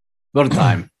 What a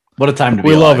time. What a time to be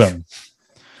We alive. love him.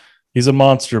 He's a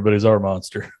monster, but he's our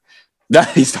monster.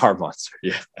 He's our monster.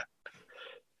 Yeah.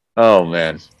 Oh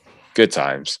man, good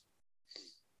times.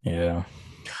 Yeah.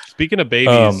 Speaking of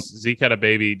babies, Zeke had a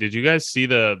baby. Did you guys see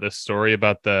the story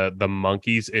about the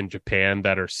monkeys in Japan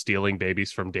that are stealing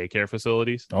babies from daycare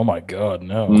facilities? Oh my God,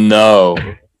 no. No.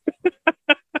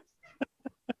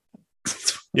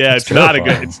 Yeah, That's it's not a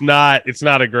terrifying. good. It's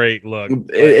not a great look.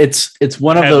 It's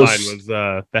one of those.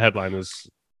 The headline was.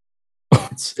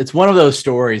 It's one of those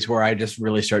stories where I just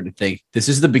really start to think this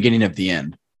is the beginning of the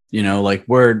end. You know, like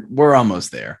we're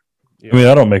almost there. I mean,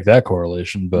 I don't make that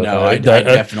correlation, but no, I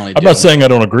definitely. I'm not saying I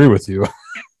don't agree with you.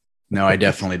 No, I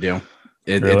definitely do.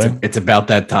 Really? It's about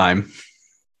that time.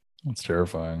 That's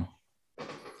terrifying.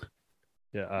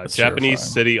 Yeah, That's Japanese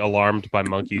terrifying. city alarmed by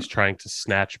monkeys trying to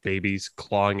snatch babies,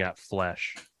 clawing at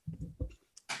flesh.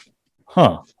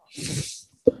 Huh.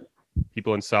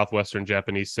 People in southwestern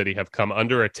Japanese city have come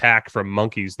under attack from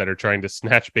monkeys that are trying to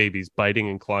snatch babies, biting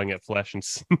and clawing at flesh and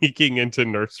sneaking into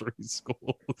nursery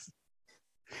schools.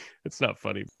 It's not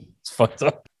funny. It's fucked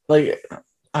up. Like,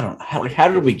 I don't know. How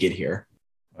did we get here?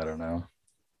 I don't know.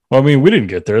 Well, I mean, we didn't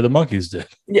get there. The monkeys did.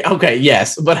 Yeah. Okay.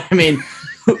 Yes, but I mean,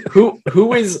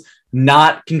 who is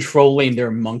not controlling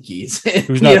their monkeys?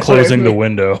 Who's not closing the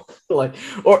window? Like,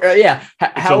 or yeah,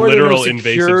 how are there no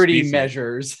security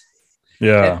measures?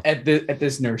 Yeah. At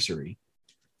this nursery.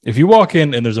 If you walk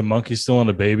in and there's a monkey still on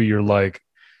a baby, you're like,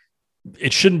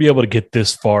 it shouldn't be able to get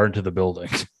this far into the building,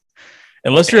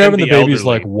 unless you're having the babies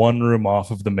like one room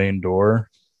off of the main door.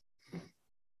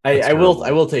 I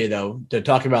will tell you though, to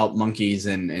talk about monkeys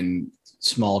and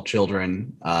small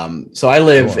children. So I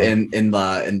live in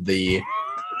the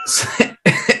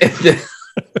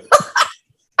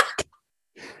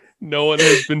No one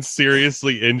has been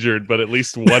seriously injured, but at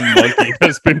least one monkey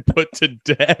has been put to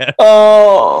death.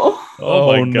 Oh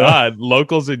my God.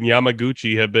 Locals in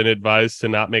Yamaguchi have been advised to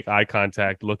not make eye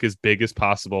contact, look as big as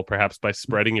possible, perhaps by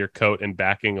spreading your coat and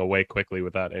backing away quickly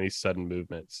without any sudden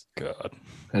movements. God.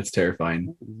 That's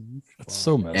terrifying. That's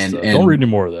so messed up. And don't read any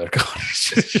more of that. God,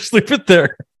 just leave it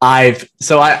there. I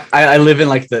live in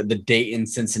like the Dayton,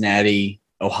 Cincinnati,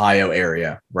 Ohio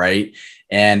area, right?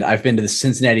 And I've been to the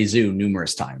Cincinnati Zoo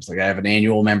numerous times. Like I have an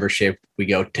annual membership. We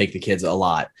go take the kids a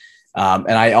lot.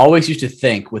 And I always used to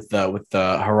think with the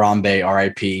Harambe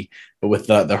RIP, but with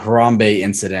the Harambe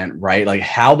incident, right? Like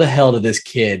how the hell did this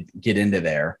kid get into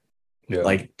there? Yeah.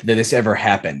 Like did this ever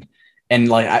happen? And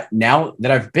like now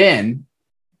that I've been,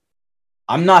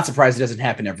 I'm not surprised it doesn't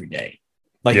happen every day.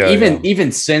 Like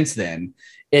even since then,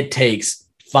 it takes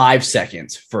 5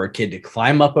 seconds for a kid to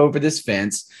climb up over this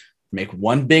fence, make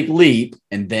one big leap,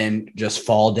 and then just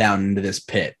fall down into this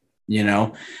pit, you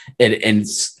know? And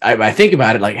I think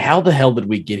about it like, how the hell did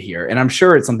we get here? And I'm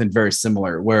sure it's something very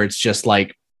similar where it's just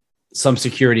like some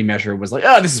security measure was like,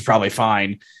 oh, this is probably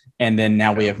fine. And then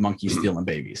now we have monkeys stealing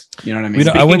babies. You know what I mean?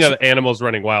 Speaking of animals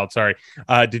running wild, sorry.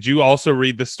 Did you also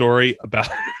read the story about...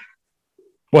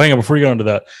 Well, hang on. Before you go into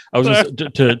that, I was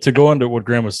just, to go into what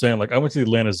Graham was saying. Like, I went to the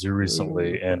Atlanta Zoo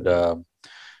recently, and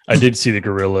I did see the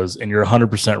gorillas. And you're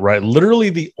 100% right. Literally,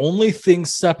 the only thing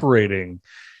separating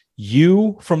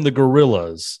you from the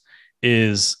gorillas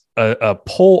is a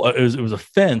pole. It was a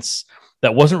fence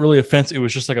that wasn't really a fence. It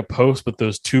was just like a post, but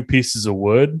those two pieces of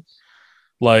wood.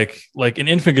 Like an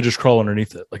infant could just crawl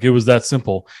underneath it. Like it was that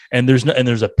simple. And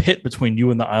there's a pit between you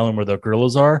and the island where the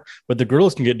gorillas are, but the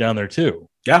gorillas can get down there too.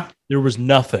 Yeah. There was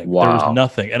nothing. Wow. There was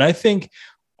nothing. And I think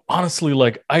honestly,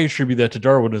 like I attribute that to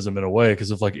Darwinism in a way,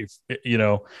 because of like, if you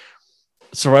know,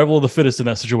 survival of the fittest in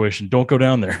that situation. Don't go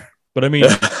down there. But I mean,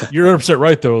 you're 100%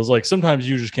 right though. It's like sometimes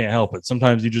you just can't help it.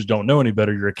 Sometimes you just don't know any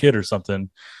better. You're a kid or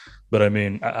something. But I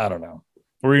mean, I don't know.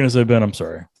 What were you gonna say, Ben? I'm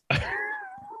sorry.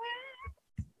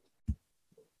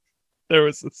 There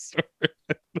was a story.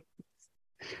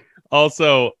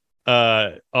 also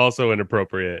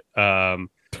inappropriate to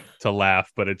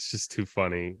laugh, but it's just too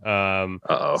funny.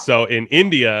 So in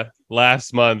India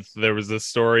last month, there was a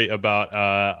story about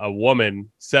a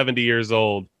woman 70 years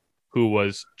old who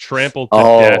was trampled to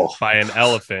death by an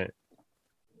elephant.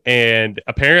 And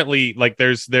apparently, like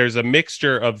there's a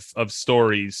mixture of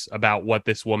stories about what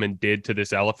this woman did to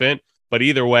this elephant. But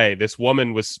either way, this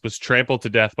woman was trampled to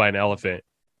death by an elephant.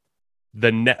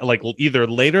 Either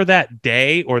later that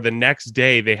day or the next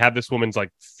day, they had this woman's like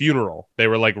funeral. They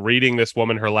were like reading this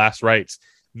woman her last rites.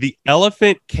 The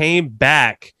elephant came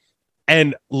back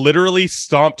and literally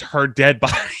stomped her dead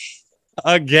body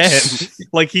again.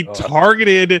 Like he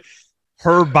targeted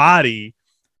her body.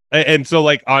 And so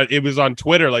like it was on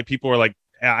Twitter, like people were like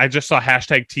I just saw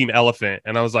hashtag Team Elephant,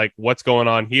 and I was like, "What's going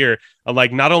on here?" I'm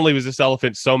like, not only was this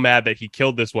elephant so mad that he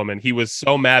killed this woman, he was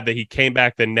so mad that he came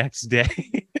back the next day,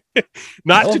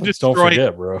 not to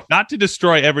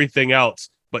destroy everything else,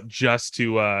 but just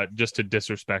to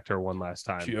disrespect her one last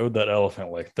time. She owed that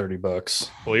elephant like $30.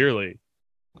 Clearly.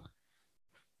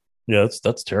 Yeah,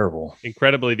 that's terrible.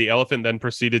 Incredibly, the elephant then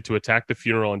proceeded to attack the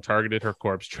funeral and targeted her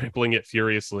corpse, trampling it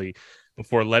furiously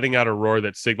before letting out a roar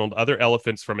that signaled other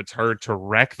elephants from its herd to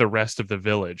wreck the rest of the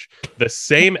village. The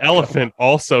same elephant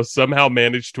also somehow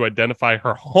managed to identify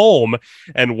her home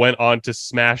and went on to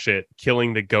smash it,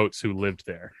 killing the goats who lived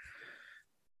there.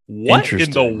 What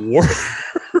in the world?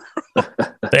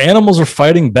 The animals are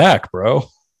fighting back, bro.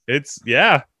 They're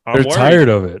worried. Tired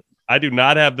of it. I do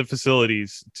not have the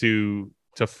facilities to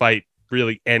fight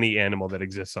really any animal that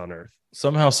exists on Earth.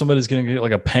 Somehow somebody's going to get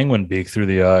like a penguin beak through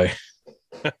the eye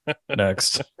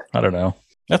next. I don't know.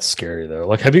 That's scary though.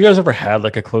 Like, have you guys ever had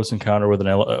like a close encounter with an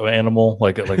animal,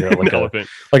 like an elephant,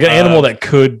 like an animal that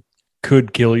could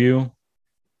kill you?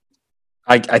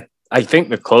 I think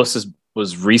the closest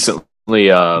was recently.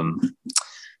 Well,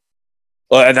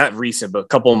 not recent, but a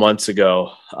couple of months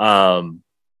ago.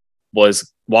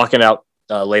 Was walking out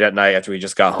late at night after we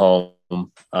just got home.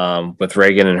 With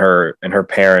Reagan and her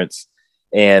parents,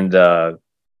 and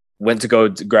went to go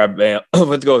to grab mail.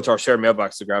 Went to go to our shared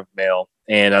mailbox to grab mail.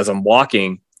 And as I'm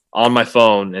walking on my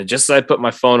phone, and just as I put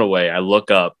my phone away, I look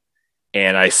up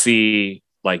and I see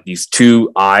like these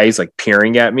two eyes like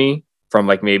peering at me from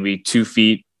like maybe 2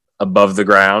 feet above the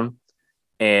ground.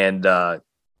 And I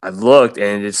looked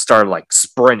and it started like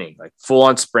sprinting, like full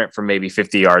on sprint from maybe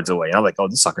 50 yards away. And I'm like, oh,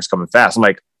 this sucker's coming fast. I'm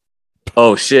like,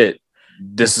 oh shit.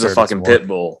 This is a fucking pit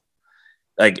bull.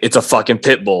 Like, it's a fucking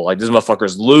pit bull. Like, this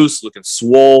motherfucker's loose, looking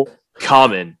swole,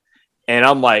 coming. And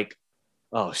I'm like,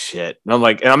 oh shit. And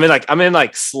I'm in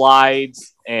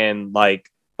slides and like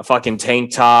a fucking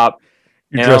tank top.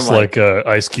 You're dressed like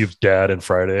Ice Cube's dad in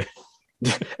Friday.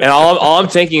 And all I'm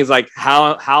thinking is like,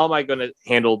 how am I gonna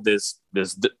handle this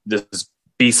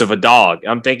beast of a dog?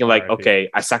 I'm thinking like, okay,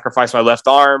 I sacrifice my left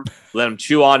arm, let him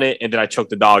chew on it, and then I choke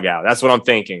the dog out. That's what I'm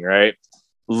thinking, right?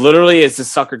 Literally, as the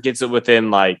sucker gets it within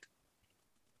like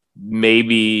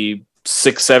maybe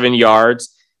 6-7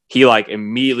 yards, he like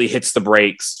immediately hits the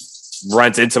brakes,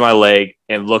 runs into my leg,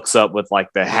 and looks up with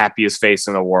like the happiest face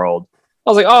in the world. I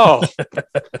was like, "Oh,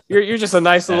 you're just a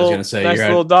nice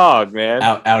little dog, man."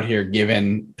 Out here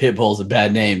giving pit bulls a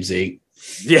bad name, Zeke.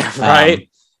 Yeah, right.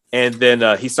 And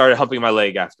then he started humping my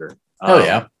leg after.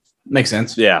 Yeah, makes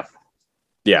sense. Yeah.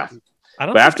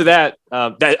 But after that,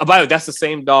 by the way, that's the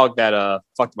same dog that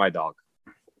fucked my dog.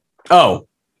 Oh,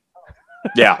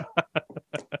 yeah.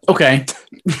 Okay,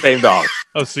 same dog.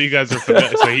 Oh, so you guys are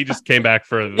familiar. So he just came back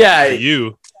for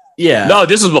you. Yeah. No,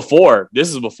 this is before.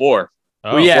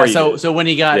 Oh, well, yeah. So when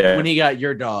he got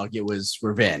your dog, it was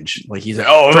revenge. Like he's like,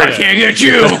 oh, I can't get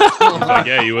you. He's like,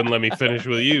 yeah, you wouldn't let me finish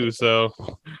with you, so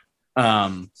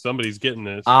somebody's getting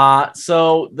this.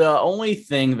 So the only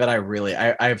thing that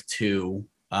I have two.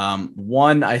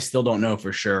 One, I still don't know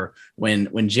for sure.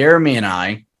 When Jeremy and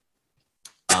I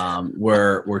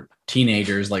were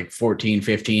teenagers, like 14,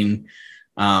 15,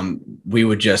 we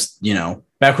would just,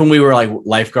 back when we were like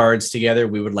lifeguards together,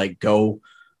 we would like go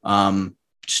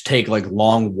just take like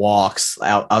long walks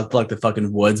out like the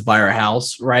fucking woods by our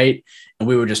house, right? And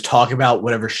we would just talk about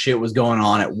whatever shit was going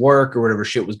on at work or whatever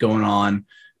shit was going on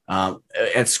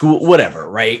at school, whatever,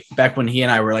 right? Back when he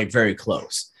and I were like very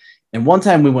close. And one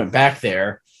time we went back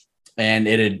there and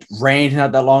it had rained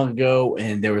not that long ago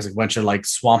and there was a bunch of like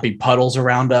swampy puddles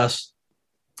around us.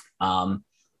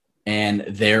 And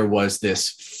there was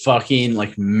this fucking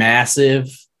like massive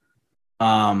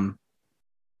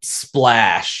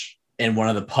splash in one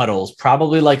of the puddles,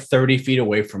 probably like 30 feet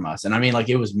away from us. And I mean, like,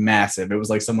 it was massive. It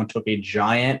was like someone took a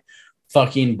giant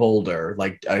fucking boulder,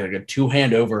 like a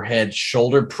 2-hand overhead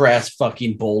shoulder press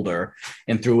fucking boulder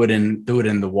and threw it in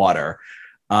the water.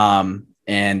 And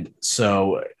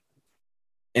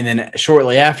then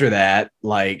shortly after that,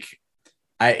 like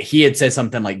he had said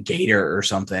something like gator or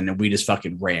something, and we just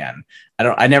fucking ran.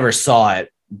 I never saw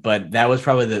it, but that was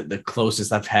probably the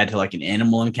closest I've had to like an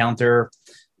animal encounter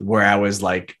where I was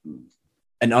like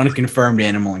an unconfirmed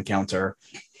animal encounter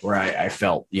where I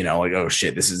felt, like, oh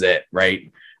shit, this is it.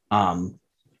 Right.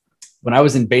 When I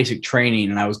was in basic training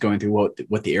and I was going through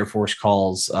what the Air Force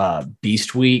calls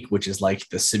Beast Week, which is like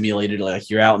the simulated, like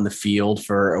you're out in the field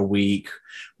for a week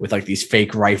with like these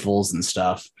fake rifles and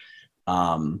stuff.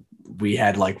 We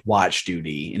had like watch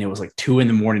duty and it was like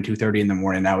 2:30 in the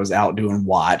morning. I was out doing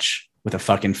watch with a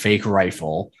fucking fake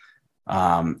rifle.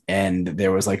 And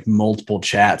there was like multiple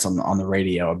chats on the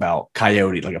radio about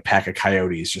coyote, like a pack of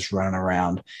coyotes just running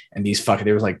around. And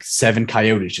there was like 7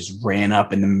 coyotes just ran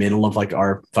up in the middle of like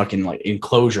our fucking like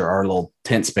enclosure, our little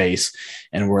tent space.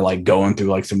 And we're like going through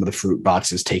like some of the fruit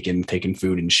boxes, taking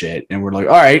food and shit. And we're like,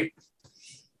 all right,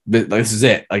 this is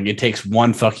it. Like it takes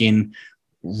one fucking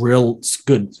real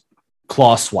good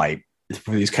claw swipe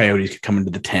for these coyotes to come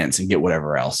into the tents and get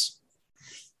whatever else.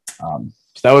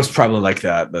 So that was probably like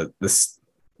this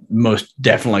most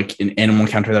definitely like an animal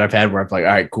encounter that I've had where I'm like,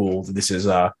 all right, cool. This is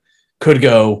could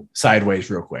go sideways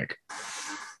real quick.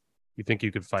 You think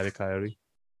you could fight a coyote?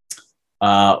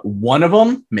 One of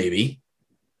them, maybe,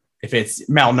 if it's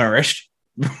malnourished,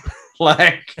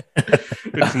 like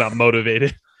it's not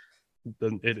motivated.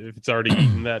 If it's already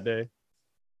eaten that day.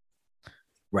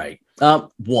 Right.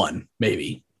 One,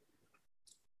 maybe.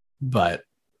 But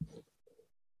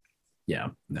yeah,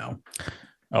 no.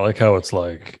 I like how it's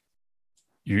like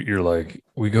you're like,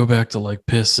 we go back to like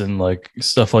piss and like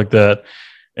stuff like that.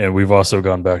 And we've also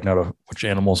gone back now to which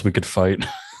animals we could fight.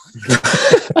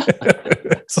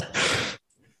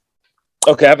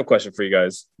 Okay, I have a question for you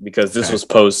guys because this was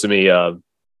posed to me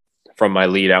from my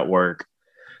lead at work.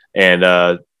 And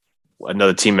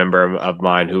another team member of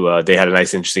mine who they had a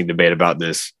nice, interesting debate about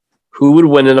this. Who would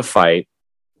win in a fight?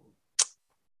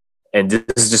 And this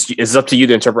is it's up to you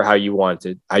to interpret how you want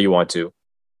to.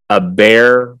 A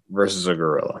bear versus a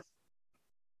gorilla.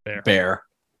 Bear.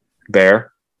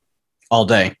 All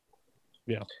day.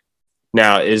 Yeah.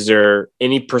 Now, is there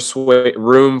any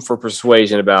room for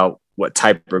persuasion about what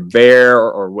type of bear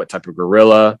or what type of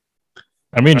gorilla?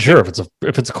 I mean, sure.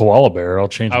 If it's a koala bear, I'll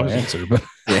change my answer. But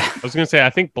yeah, I was gonna say I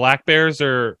think black bears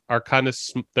are kind of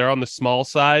they're on the small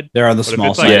side. They're on the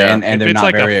small side, and they're not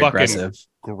like very aggressive.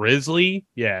 Grizzly,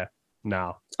 yeah,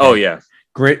 no. Oh yeah,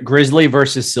 grizzly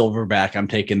versus silverback. I'm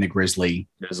taking the grizzly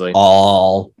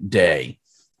all day.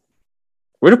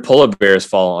 Where do polar bears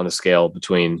fall on the scale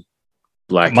betwin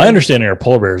black? My understanding are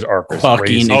polar bears are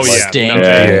fucking extinct.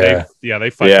 They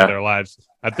fight for their lives.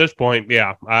 At this point,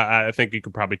 yeah, I think you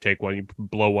could probably take one. You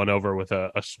blow one over with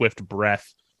a swift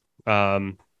breath.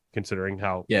 Considering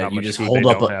how you much just food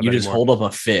hold up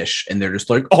a fish and they're just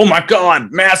like, oh my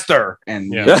god, master!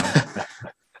 And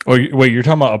wait, you're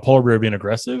talking about a polar bear being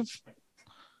aggressive?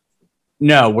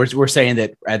 No, we're saying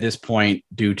that at this point,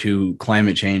 due to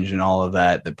climate change and all of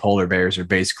that, the polar bears are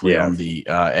basically on the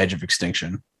edge of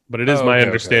extinction. But it is my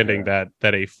understanding that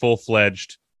a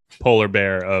full-fledged polar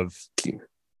bear of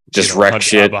just wreck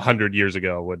shit 100 years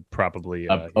ago would probably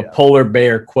a polar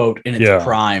bear quote in its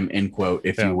prime end quote,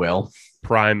 if you will.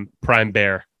 Prime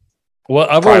bear. Well,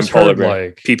 I've always heard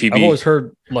like PPB. I've always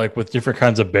heard like with different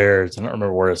kinds of bears. I don't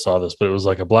remember where I saw this, but it was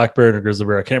like a black bear and a grizzly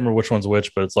bear. I can't remember which one's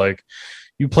which, but it's like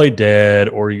you play dead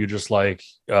or you just like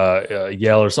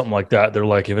yell or something like that. They're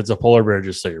like, if it's a polar bear,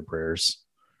 just say your prayers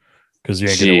because you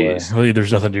ain't getting away. Well,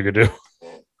 there's nothing you could do.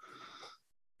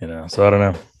 So I don't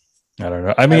know.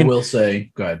 I mean, I will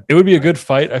say, go ahead. It would be a good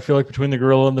fight. I feel like between the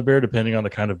gorilla and the bear, depending on the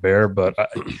kind of bear. But I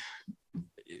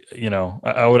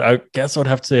guess I would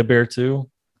have to say a bear too.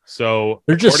 So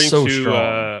they're just so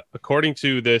strong. According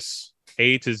to this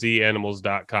A to Z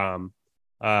animals.com,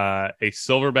 a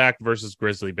silverback versus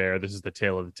grizzly bear. This is the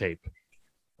tail of the tape.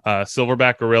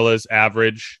 Silverback gorillas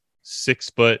average 6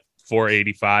 foot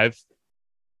 485.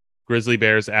 Grizzly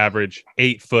bears average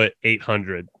 8 foot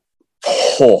 800.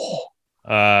 Oh.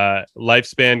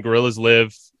 Lifespan, gorillas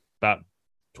live about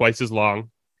twice as long.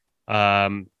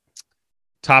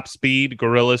 Top speed,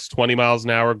 gorillas 20 miles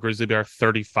an hour, grizzly bear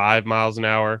 35 miles an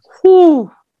hour.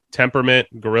 Whew. Temperament,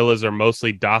 gorillas are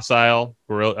mostly docile.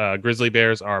 Grizzly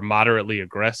bears are moderately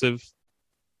aggressive.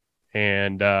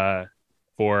 And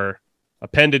for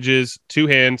appendages, 2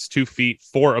 hands, 2 feet,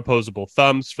 4 opposable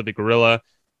thumbs for the gorilla,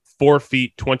 4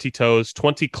 feet, 20 toes,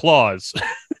 20 claws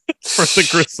for the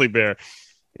grizzly bear.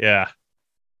 Yeah.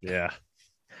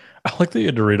 I like that you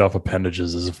had to read off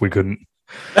appendages as if we couldn't.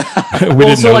 We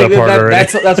didn't know that part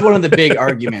already. That's one of the big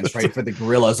arguments, right? For the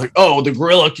gorilla, it's like, oh, the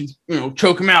gorilla can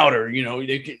choke him out, or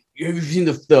they can. Have you seen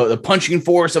the punching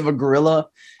force of a gorilla?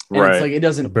 And it's like it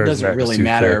doesn't really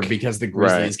matter because the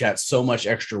grizzly's got so much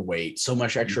extra weight, so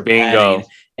much extra padding.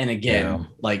 And again,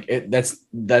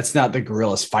 that's not the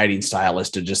gorilla's fighting style is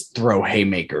to just throw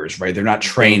haymakers, right? They're not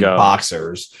trained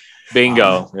boxers.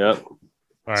 Bingo. Yep.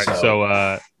 All right,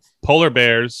 so polar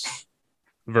bears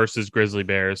versus grizzly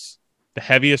bears. The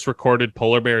heaviest recorded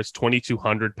polar bear is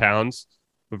 2,200 pounds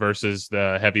versus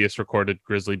the heaviest recorded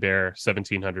grizzly bear,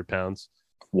 1,700 pounds.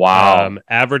 Wow.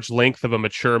 Average length of a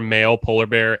mature male polar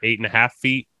bear, 8.5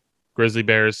 feet. Grizzly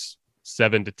bears,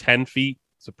 7 to 10 feet.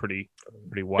 It's a pretty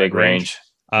wide big range.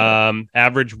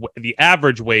 The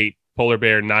average weight polar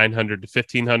bear 900 to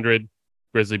 1500,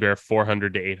 grizzly bear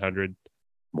 400 to 800.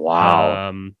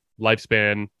 Wow.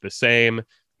 Lifespan the same.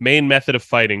 Main method of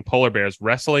fighting: polar bears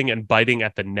wrestling and biting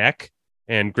at the neck,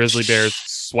 and grizzly bears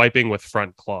swiping with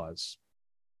front claws.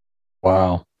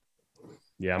 Wow.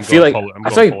 Yeah, I'm going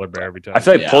polar bear every time. I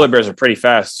feel like polar bears are pretty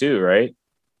fast too, right?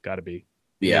 Gotta be.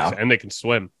 Yeah, and they can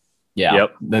swim. Yeah,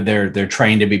 yep. They're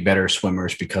trained to be better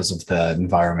swimmers because of the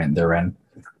environment they're in.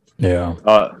 Yeah.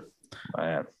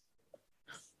 Man,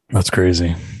 that's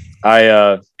crazy.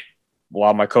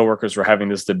 While my coworkers were having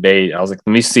this debate, I was like,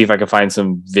 let me see if I can find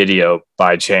some video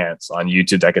by chance on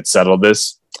YouTube that could settle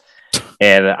this.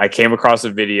 And I came across a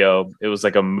video. It was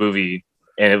like a movie,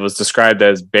 and it was described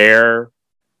as bear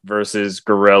versus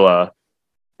gorilla.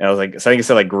 And I was like, I think it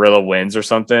said like gorilla wins or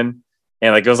something.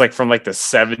 And like it was like from like the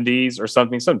 70s or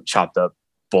something, some chopped up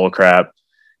bull crap.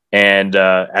 And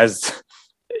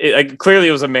clearly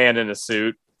it was a man in a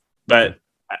suit, but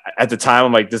at the time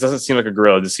I'm like, this doesn't seem like a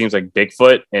gorilla. This seems like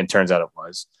Bigfoot, and it turns out it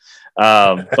was.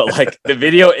 But like the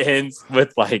video ends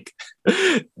with like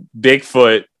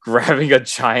Bigfoot grabbing a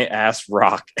giant ass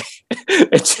rock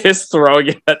and just throwing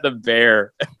it at the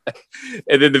bear,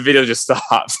 and then the video just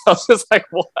stops. I was just like,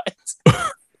 what?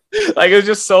 Like it was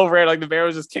just so rare. Like the bear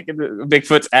was just kicking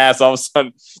Bigfoot's ass. All of a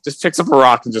sudden, just picks up a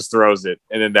rock and just throws it,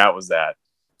 and then that was that.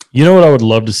 You know what I would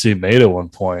love to see made at one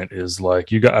point is like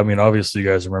obviously you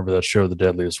guys remember that show, The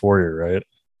Deadliest Warrior, right?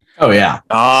 Oh yeah.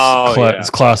 It's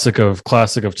classic of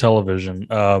television.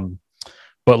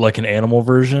 But like an animal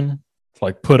version,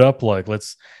 like put up like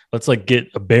let's like get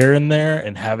a bear in there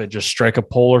and have it just strike a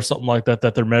pole or something like that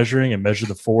they're measuring and measure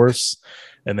the force,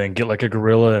 and then get like a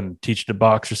gorilla and teach it to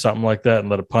box or something like that and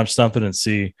let it punch something and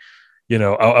see.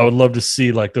 I would love to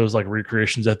see like those like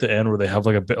recreations at the end where they have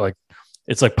like a bit like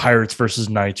it's like pirates versus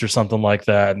knights or something like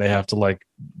that, and they have to like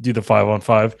do the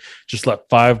 5-on-5. Just let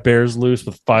 5 bears loose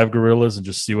with 5 gorillas and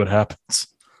just see what happens.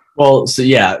 Well, so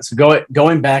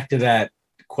going back to that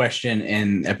question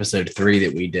in episode 3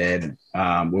 that we did,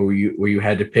 where you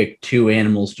had to pick 2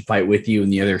 animals to fight with you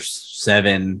and the other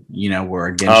 7, were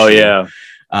against you. Yeah.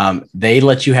 They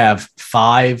let you have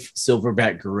 5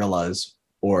 silverback gorillas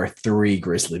or 3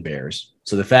 grizzly bears.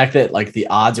 So the fact that like the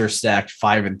odds are stacked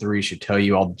 5 and 3 should tell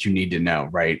you all that you need to know,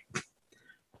 right?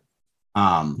 Yeah.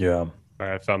 All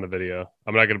right, I found the video.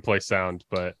 I'm not gonna play sound,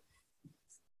 but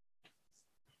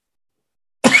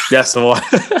that's the one.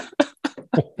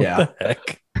 Yeah. What the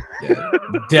heck? Yeah,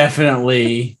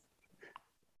 definitely.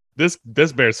 This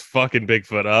bear's fucking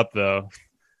Bigfoot up though.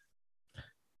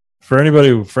 For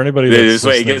anybody this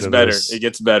way, it gets better. It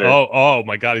gets better. Oh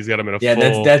my god, he's got him in a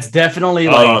full... that's definitely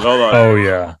hold on. Oh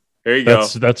yeah. There you go.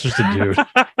 That's just a dude.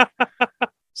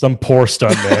 Some poor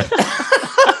stunt man.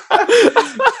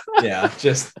 Yeah,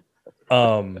 just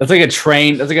that's like a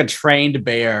trained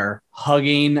bear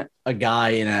hugging a guy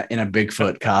in a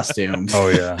Bigfoot costume. Oh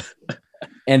yeah.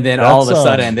 And then all of a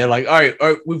sudden they're like, all right,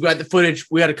 we've got the footage.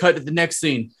 We got to cut to the next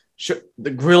scene.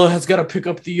 The gorilla has got to pick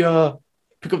up the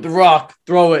rock,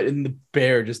 throw it, and the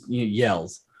bear just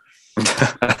yells.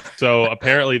 So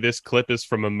apparently this clip is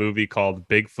from a movie called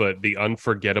Bigfoot: The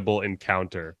Unforgettable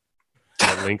Encounter.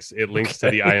 It links to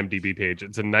the IMDb page.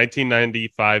 It's a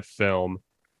 1995 film.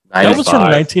 That was from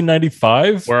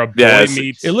 1995, where a boy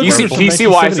meets. It looks like from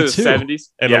PCY to the 70s.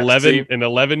 An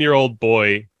 11-year-old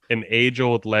boy, an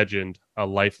age-old legend, a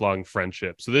lifelong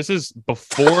friendship. So this is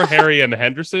before Harry and the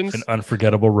Hendersons. An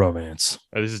unforgettable romance.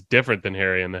 This is different than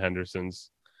Harry and the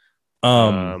Hendersons.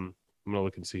 I'm gonna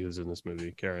look and see who's in this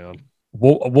movie. Carry on.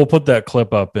 We'll put that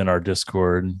clip up in our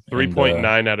Discord.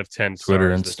 3.9 out of 10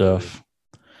 Twitter and stuff,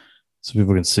 so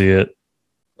people can see it.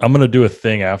 I'm gonna do a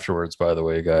thing afterwards, by the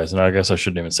way, guys, and I guess I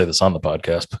shouldn't even say this on the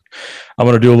podcast, but I'm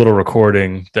gonna do a little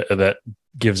recording that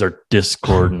gives our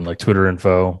Discord and like Twitter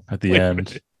info at the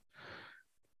end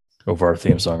over our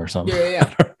theme song or something.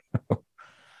 Yeah.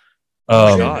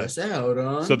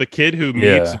 So the kid who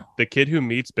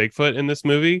meets Bigfoot in this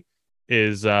movie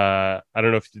is I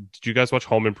don't know if did you guys watch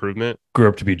Home Improvement? Grew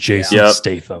up to be Jason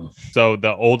Statham. So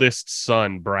the oldest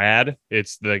son, Brad,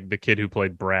 it's the kid who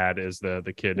played Brad is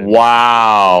the kid.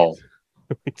 Wow.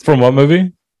 From what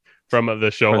movie? From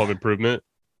the show Home Improvement.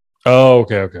 Oh,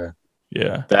 okay.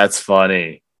 Yeah. That's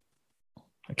funny.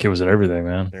 That kid was in everything,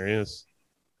 man. There he is.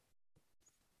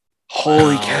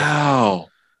 Holy cow.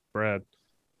 Brad.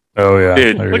 Oh yeah.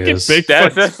 Dude, look at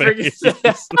Bigfoot's face.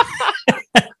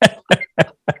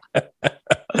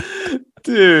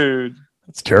 Dude,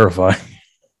 that's terrifying.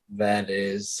 That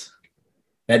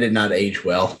did not age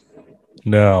well.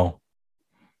 No,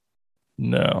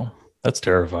 that's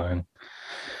terrifying.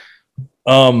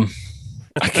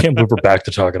 I can't move her back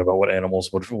to talking about what animals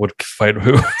would fight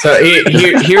who. So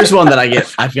here's one that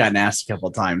I've gotten asked a couple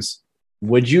of times.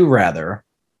 Would you rather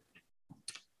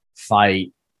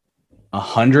fight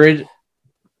 100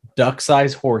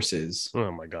 duck-sized horses?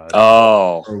 Oh my god!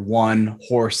 Or one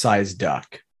horse-sized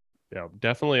duck? Yeah,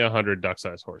 definitely 100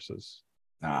 duck-sized horses.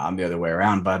 I'm the other way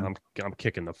around, bud. I'm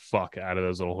kicking the fuck out of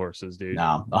those little horses, dude.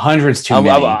 No, 100's too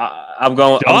many. I'm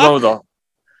going with the.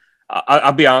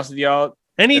 I'll be honest with y'all.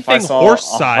 Anything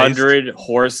horse-sized, 100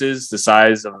 horses the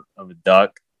size of a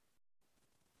duck,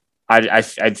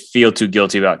 I'd feel too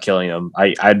guilty about killing them.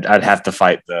 I'd have to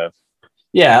fight the.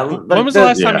 Yeah. When was the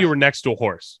last time you were next to a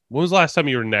horse? When was the last time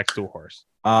you were next to a horse?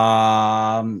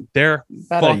 They're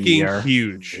fucking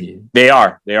huge. They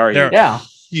are. They're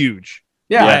huge.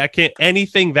 Yeah. I can't.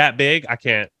 Anything that big, I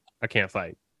can't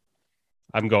fight.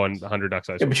 I'm going 100 duck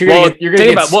size. Yeah, but you're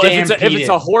gonna get if it's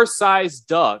a horse-sized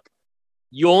duck,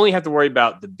 you only have to worry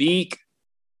about the beak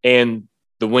and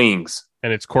the wings.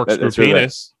 And it's corkscrew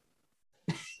penis.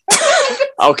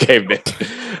 Okay, man.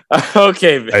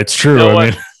 It's true. You know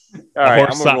I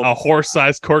mean, a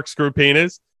horse-sized corkscrew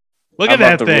penis. Look at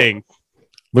that thing.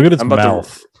 Look at its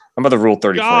mouth. I'm about to rule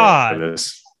 34 for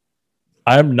this.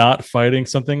 I'm not fighting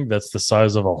something that's the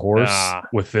size of a horse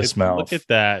with this mouth. Look at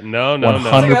that. No. 100%.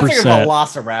 That's like a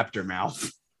velociraptor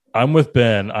mouth. I'm with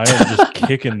Ben. I am just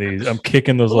kicking these. I'm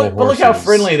kicking those little horses. But look how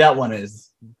friendly that one is.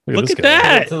 Look at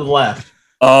that. To the left.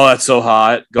 Oh, that's so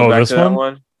hot. Go back to that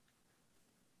one.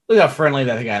 Look how friendly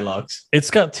that guy looks.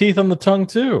 It's got teeth on the tongue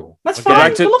too. That's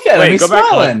fine. Look at him. He's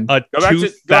smiling. A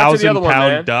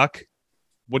 2,000-pound duck.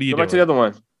 What are you doing? Go back to the other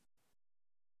one.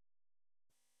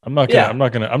 I'm not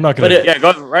gonna. Yeah,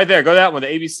 go right there. Go that one. The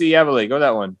ABC Avali. Go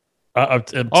that one. Oh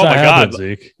my god,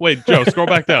 Zeke. Wait, Joe, scroll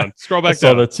back down. Scroll back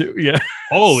down. That too. Yeah.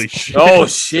 Holy shit. Oh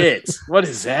shit. What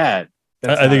is that?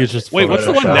 I think it's just. Wait, what's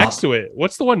the one next to it?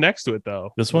 What's the one next to it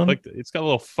though? This one? Like it's got a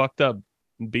little fucked up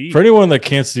beak. For anyone that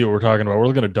can't see what we're talking about, we're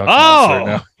looking at duck right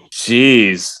now.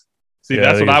 Jeez. See,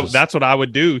 that's what I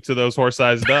would do to those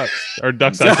horse-sized ducks or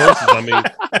duck-sized horses. I mean,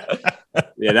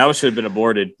 yeah, that one should have been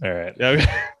aborted. All right.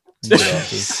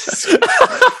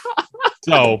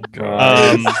 So,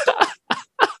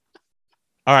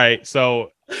 all right. So,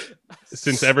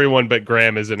 since everyone but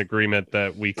Graham is in agreement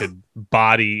that we could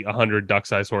body 100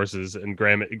 duck-sized horses, and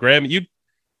Graham,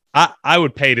 I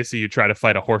would pay to see you try to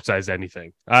fight a horse-sized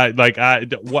anything.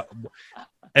 What?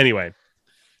 Anyway,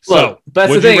 so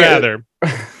would you rather?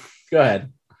 Go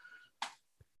ahead.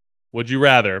 Would you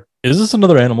rather? Is this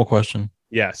another animal question?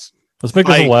 Yes. Let's make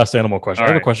this the last animal question. I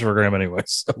have right. a question for Graham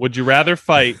anyways. So. Would you rather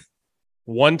fight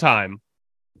one time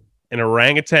an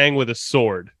orangutan with a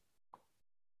sword,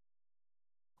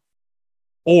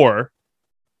 or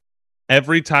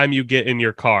every time you get in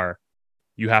your car,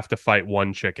 you have to fight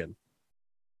one chicken?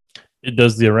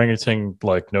 Does the orangutan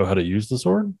know how to use the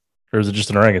sword, or is it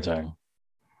just an orangutan?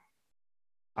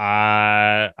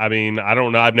 I mean, I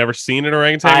don't know. I've never seen an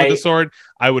orangutan with a sword.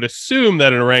 I would assume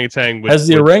that an orangutan would. Has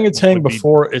the orangutan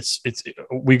before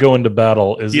we go into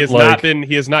battle? He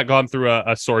has not gone through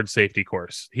a sword safety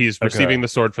course. He's receiving the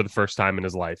sword for the first time in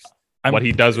his life. What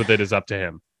he does with it is up to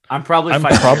him. I'm probably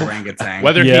fighting the orangutan.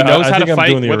 Whether he knows how to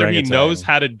fight, whether he knows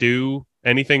how to do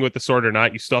anything with the sword or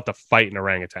not, you still have to fight an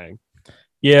orangutan.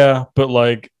 Yeah, but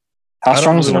how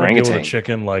strong is an orangutan? Deal with a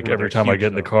chicken every time I get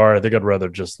in the car. I think I'd rather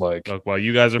just Look, while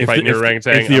you guys are fighting your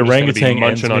orangutan, if the orangutan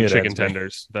munching on chicken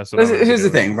tenders. That's here's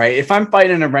the thing, right? If I'm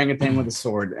fighting an orangutan with a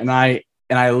sword and I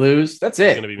lose, that's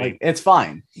it. It's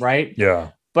fine, right?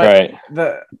 Yeah. But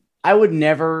I would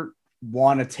never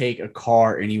want to take a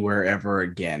car anywhere ever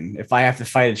again if I have to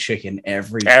fight a chicken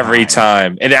every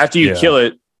time. And after you kill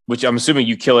it, which I'm assuming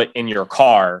you kill it in your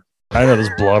car. I know there's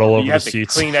blood all over the seats. You have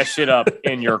to clean that shit up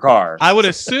in your car. I would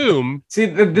assume. See,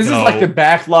 this is like the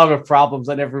backlog of problems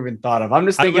I never even thought of. I'm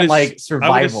just thinking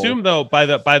survival. I would assume though, by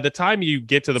the time you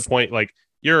get to the point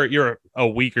you're a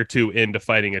week or two into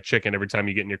fighting a chicken every time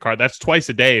you get in your car. That's twice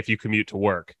a day if you commute to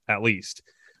work at least.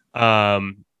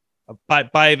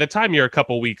 But by the time you're a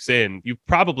couple weeks in, you've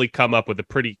probably come up with a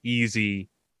pretty easy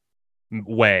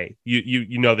way.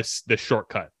 You know the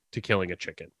shortcut to killing a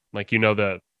chicken.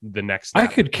 The next step. I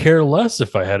could care less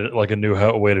if I had a new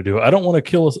way to do it. I don't want to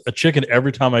kill a chicken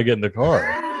every time I get in the car.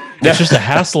 It's just a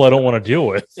hassle I don't want to deal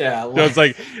with. Yeah. So it's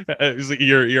like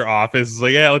your office is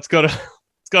like, yeah, let's go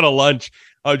to lunch.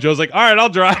 Oh, Joe's like, all right, I'll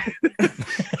drive.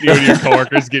 You and your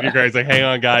coworkers get your guys like, hang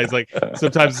on, guys.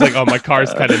 Sometimes it's like, oh, my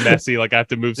car's kind of messy. I have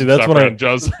to move some stuff around.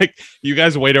 Joe's like, you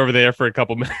guys wait over there for a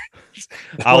couple minutes.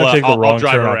 I'll take the wrong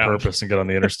turn on purpose and get on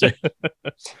the interstate.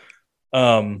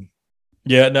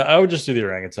 Yeah, no, I would just do the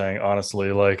orangutan,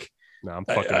 honestly. No, I'm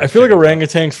fucking. I feel like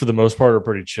orangutans for the most part are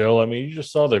pretty chill. I mean, you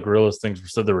just saw the gorillas things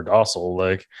said they were docile.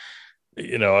 Like,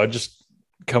 I just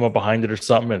come up behind it or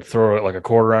something and throw it like a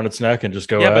cord around its neck and just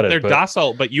go at it. Yeah, but they're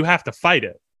docile, but you have to fight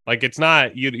it. Like, it's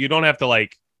not you don't have to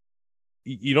like.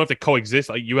 You don't have to coexist.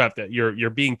 Like, you have to. You're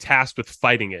being tasked with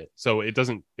fighting it, so it's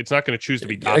not going to choose to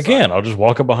be docile. Again, I'll just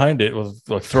walk up behind it with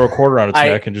like throw a cord around its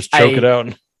neck and just choke it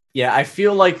out. Yeah, I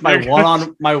feel like my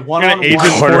one-on-one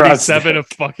Agent 47 of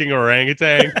fucking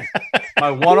orangutan.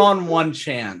 My one-on-one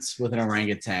chance with an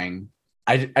orangutan,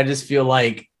 I just feel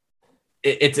like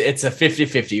it's a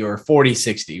 50-50 or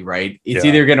 40-60, right? It's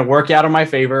either going to work out in my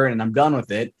favor and I'm done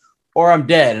with it, or I'm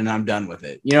dead and I'm done with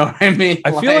it. You know what I mean?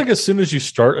 I feel like as soon as you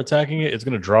start attacking it, it's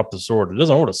going to drop the sword. It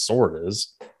doesn't know what a sword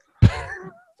is.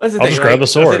 I'll just grab the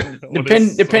sword.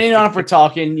 Depending on if we're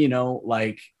talking,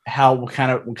 like what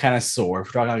kind of sword.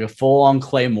 If we're talking like a full-on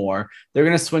claymore, they're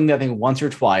gonna swing that thing once or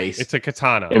twice. It's a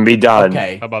katana and be done.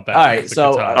 Okay, how about that? All right,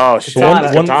 so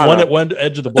one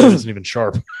edge of the blade isn't even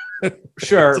sharp.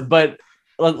 Sure, but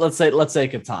let's say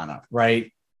katana,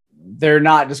 right? They're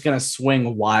not just gonna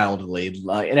swing wildly,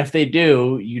 and if they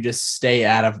do, you just stay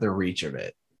out of the reach of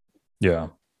it. Yeah.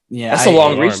 Yeah, that's a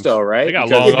long reach, though, right? They got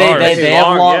long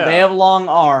arms. They have long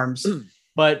arms,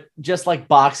 but just like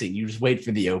boxing, you just wait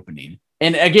for the opening.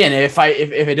 And again, if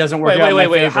it doesn't work out,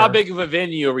 wait, how big of a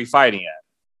venue are we fighting at?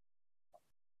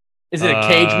 Is it a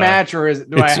cage match or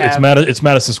it's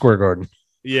Madison Square Garden?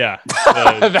 Yeah,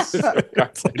 it's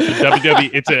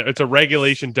a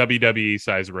regulation WWE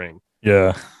size ring.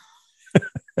 Yeah.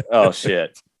 Oh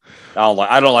shit.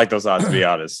 I don't like those odds, to be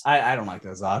honest. I don't like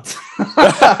those odds.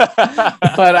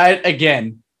 But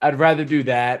I'd rather do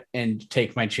that and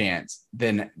take my chance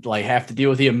than like have to deal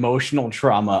with the emotional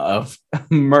trauma of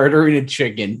murdering a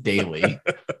chicken daily.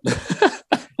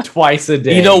 Twice a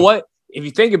day. You know what? If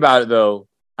you think about it though,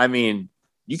 I mean,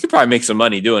 you could probably make some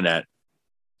money doing that.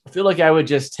 I feel like I would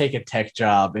just take a tech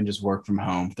job and just work from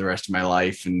home for the rest of my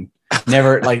life and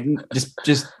never like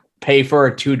just pay for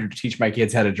a tutor to teach my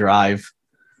kids how to drive.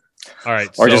 All right,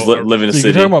 or just live in a city.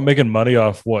 You're talking about making money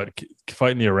off what?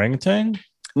 Fighting the orangutan?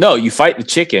 No, you fight the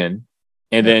chicken,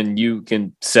 and then you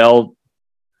can sell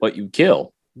what you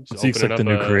kill. Zeke's like the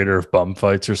new creator of bum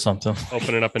fights or something.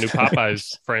 Opening up a new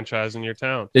Popeyes franchise in your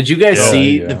town. Did you guys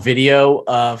see the video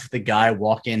of the guy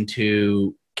walk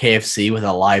into KFC with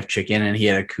a live chicken, and he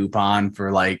had a coupon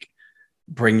for like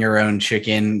bring your own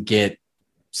chicken, get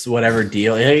whatever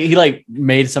deal. He like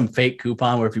made some fake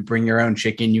coupon where if you bring your own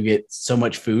chicken, you get so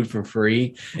much food for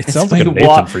free. It sounds like a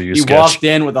Nathan for you. He walked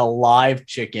in with a live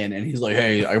chicken and he's like,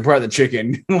 "Hey, I brought the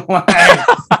chicken."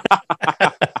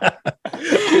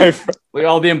 Like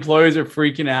all the employees are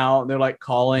freaking out. They're like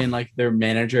calling like their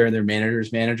manager and their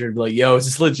manager's manager to be like, "Yo, is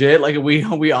this legit? Like, are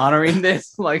we honoring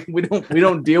this? Like, we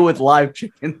don't deal with live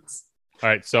chickens." All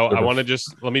right, so let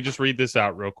me just read this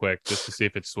out real quick just to see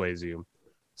if it sways you.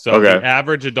 So the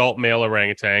average adult male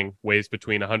orangutan weighs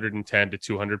between 110 to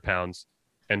 200 pounds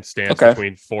and stands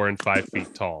between 4 and 5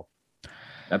 feet tall.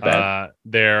 Not bad.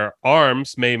 Their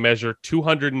arms may measure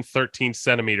 213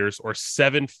 centimeters or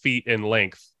 7 feet in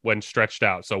length when stretched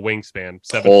out. So wingspan,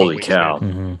 7 Holy foot wingspan. cow.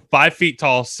 Mm-hmm. 5 feet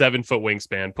tall, 7 foot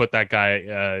wingspan. Put that guy,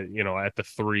 at the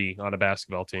 3 on a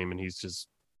basketball team, and he's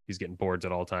getting boards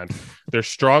at all times. Their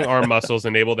strong arm muscles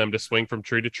enable them to swing from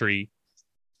tree to tree.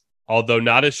 Although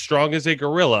not as strong as a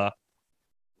gorilla,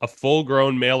 a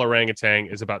full-grown male orangutan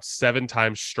is about 7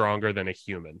 times stronger than a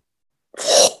human.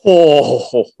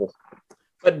 Oh.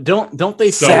 But don't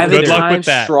they So fight good luck with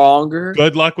that. Stronger?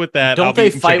 Good luck with that. Don't I'll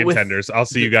they be fight chicken with tenders. I'll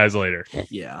see you guys later.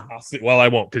 Yeah. Well, I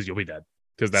won't because you'll be dead.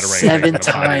 Because that orangutan 7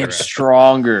 times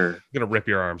stronger. I'm gonna rip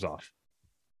your arms off.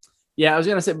 Yeah, I was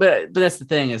gonna say, but that's the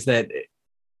thing is that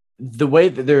the way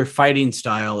that their fighting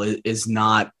style is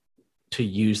not to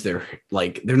use their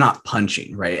they're not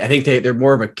punching, right? I think they're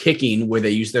more of a kicking where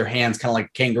they use their hands kind of like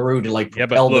a kangaroo to like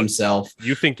propel themselves.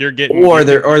 You think you're getting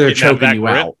they're choking you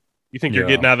out. You think you're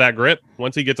getting out of that grip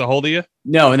once he gets a hold of you?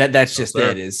 No, and that's just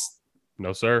it is.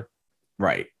 No, sir.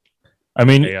 Right. I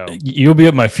mean, you'll be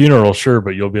at my funeral, sure,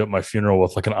 but you'll be at my funeral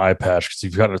with like an eye patch because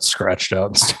you've got it scratched out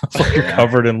and stuff. Like you're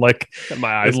covered in like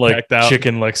my eyes out.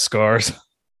 Chicken like scars.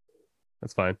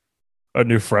 That's fine. A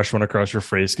new fresh one across your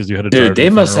face because you had a dude. They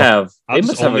must have like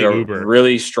a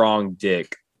really strong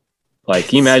dick. Like,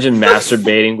 can you imagine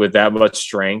masturbating with that much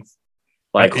strength?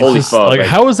 Like, holy fuck! Like,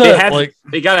 how is that?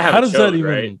 They gotta have. How does that even?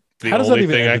 Right? How does that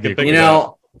even? I can think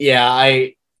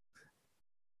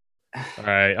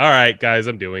All right, guys,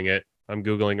 I'm doing it. I'm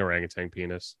googling orangutan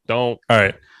penis. Don't. All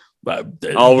right,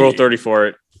 I'll roll 30 for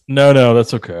it. No,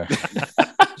 that's okay.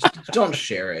 Don't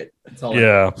share it.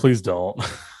 Yeah, please don't.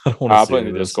 I'll put it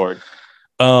in the Discord.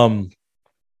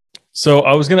 So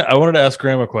I wanted to ask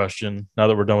Graham a question now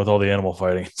that we're done with all the animal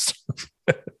fighting and stuff.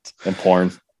 And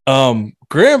porn.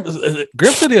 Graham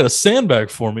said he had a sandbag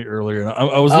for me earlier, and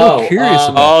I was a little curious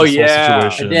about this whole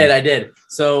situation. I did.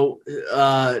 So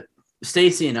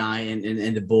Stacy and I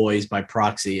and the boys by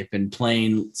proxy have been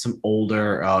playing some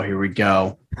older. Oh, here we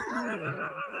go.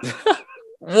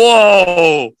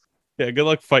 Whoa. Yeah, good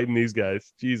luck fighting these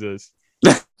guys. Jesus.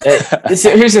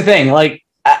 Here's the thing. Like,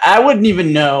 I wouldn't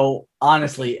even know,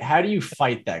 honestly, how do you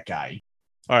fight that guy?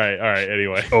 All right.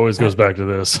 Anyway. Always goes back to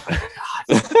this.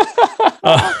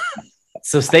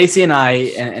 So Stacy and I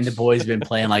and the boys have been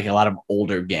playing like a lot of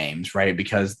older games, right?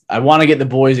 Because I want to get the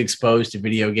boys exposed to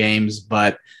video games,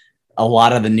 but a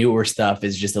lot of the newer stuff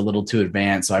is just a little too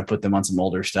advanced. So I put them on some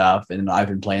older stuff, and I've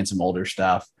been playing some older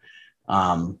stuff.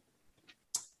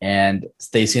 And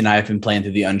Stacy and I have been playing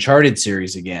through the Uncharted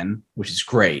series again, which is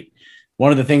great.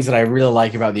 One of the things that I really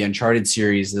like about the Uncharted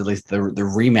series, at least the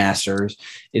remasters,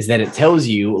 is that it tells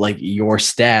you like your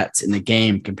stats in the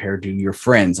game compared to your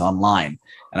friends online.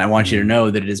 And I want you to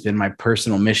know that it has been my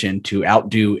personal mission to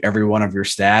outdo every one of your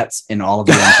stats in all of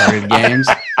the Uncharted games.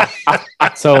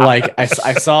 So like I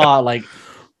saw like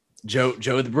Joe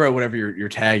the Bro, whatever your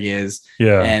tag is.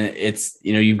 Yeah. And it's,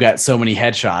 you've got so many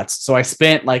headshots. So I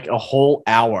spent like a whole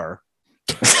hour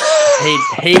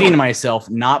hating myself,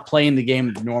 not playing the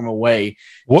game the normal way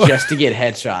just to get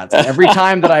headshots. And every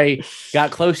time that I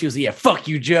got close, he was like, yeah, fuck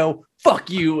you, Joe. Fuck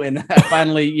you. And I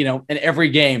finally, in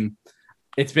every game,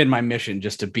 it's been my mission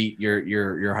just to beat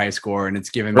your high score, and it's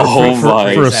given me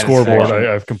for a scoreboard.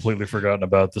 I've completely forgotten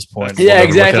about this point. Yeah,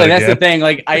 exactly. That's the thing.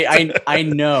 Like I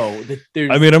know that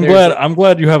there's. I mean, I'm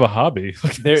glad you have a hobby.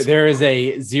 there is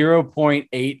a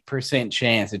 0.8%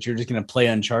 chance that you're just gonna play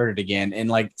Uncharted again and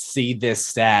like see this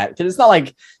stat, because it's not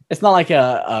like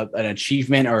an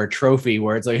achievement or a trophy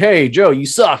where it's like, hey Joe, you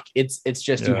suck. It's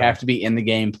just you have to be in the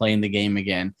game playing the game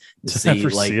again to see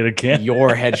like your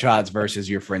headshots versus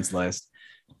your friends list.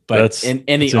 But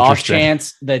in the off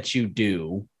chance that you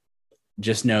do,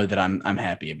 just know that I'm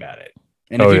happy about it.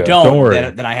 And if you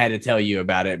don't then I had to tell you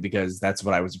about it, because that's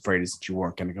what I was afraid, is that you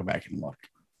weren't going to go back and look.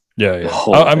 Yeah.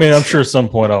 I mean, I'm sure at some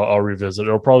point I'll revisit.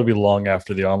 It'll probably be long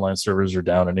after the online servers are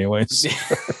down anyways.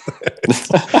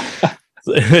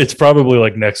 It's probably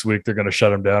like next week they're going to shut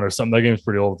them down or something. That game's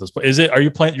pretty old at this point.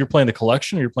 You're playing the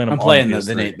collection, or you're playing? I'm playing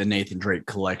the Nathan Drake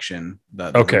collection.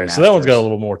 Okay, so that one's got a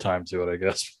little more time to it, I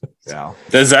guess. Yeah.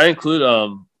 Does that include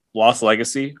Lost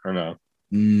Legacy or no?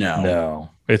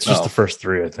 No. It's just the first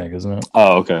three, I think, isn't it?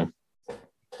 Oh, okay.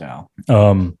 Yeah.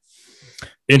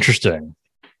 Interesting.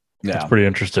 Yeah, it's pretty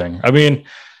interesting. I mean,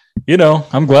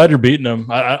 I'm glad you're beating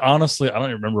them. I honestly, I don't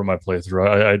even remember my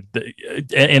playthrough.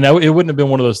 It wouldn't have been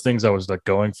one of those things I was like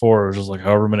going for. It was just like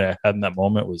however many I had in that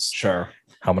moment was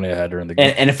how many I had during the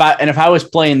game. And if I was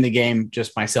playing the game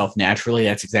just myself naturally,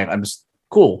 that's exactly. I'm just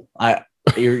cool.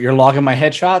 You're logging my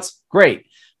headshots, great.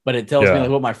 But it tells me like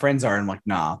what my friends are, and I'm like,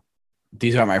 nah,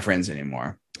 these aren't my friends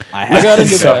anymore. I got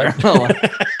into that.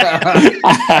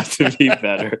 I have to be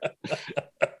better.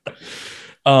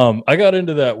 I got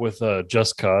into that with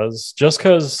Just Cause. Just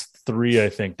Cause 3, I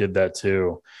think, did that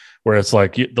too, where it's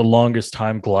like the longest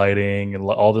time gliding and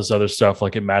all this other stuff.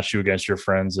 Like it matched you against your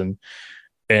friends, and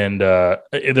there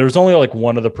was only like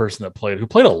one other person that played who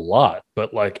played a lot,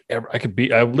 but like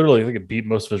I literally think I beat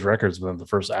most of his records within the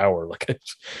first hour. Like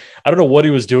I don't know what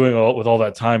he was doing with all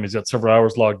that time. He's got several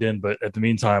hours logged in, but at the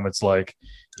meantime, it's like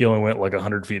he only went like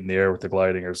 100 feet in the air with the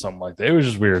gliding or something like that. It was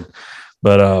just weird,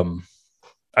 but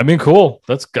I mean, cool.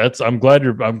 That's. I'm glad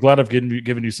I've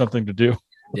given you something to do.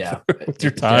 Yeah, with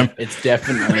your time. It's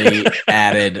definitely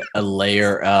added a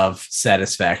layer of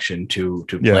satisfaction to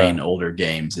playing older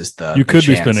games. You could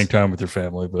be spending time with your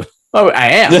family, but I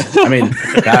am. I mean,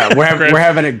 we're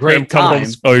having a great time.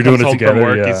 You're doing it together.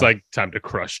 Work. Yeah. He's like, time to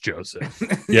crush Joseph.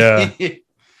 Yeah.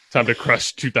 Time to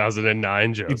crush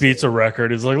 2009 Joseph. He beats a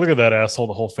record. He's like, look at that asshole.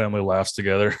 The whole family laughs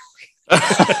together.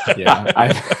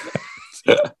 Yeah.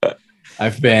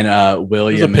 I've been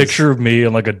William. There's a picture of me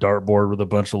on like a dartboard with a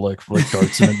bunch of like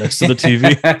darts in it next to the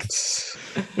TV.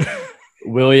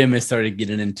 William has started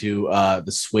getting into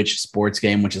the Switch sports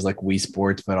game, which is like Wii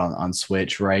Sports, but on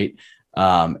Switch, right?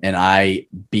 And I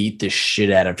beat the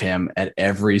shit out of him at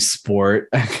every sport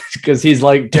because he's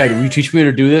like, Dad, will you teach me how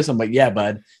to do this? I'm like, yeah,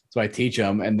 bud. So I teach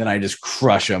him, and then I just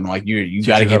crush him. Like, you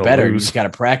got to get better. You just got to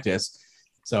practice.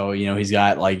 So, he's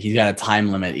got a time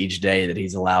limit each day that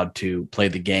he's allowed to play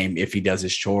the game if he does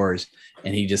his chores,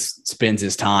 and he just spends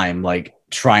his time like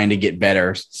trying to get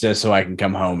better just so I can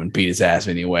come home and beat his ass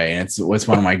anyway. And it's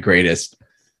one of my greatest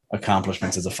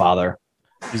accomplishments as a father.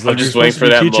 He's like, I'm just waiting for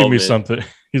that teaching moment. Me something.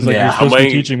 He's like, you're supposed to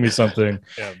be teaching me something.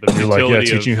 Yeah, you're like,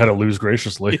 teaching you how to lose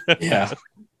graciously. Yeah.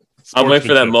 I'm waiting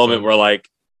for that moment where like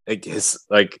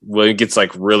when it gets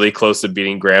like really close to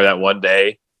beating Graham that one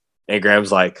day, and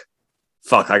Graham's like,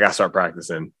 "Fuck, I gotta start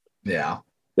practicing." Yeah,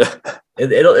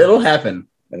 it'll happen.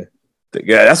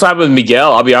 Yeah, that's what happened with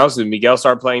Miguel. I'll be honest with you. Miguel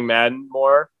started playing Madden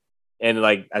more, and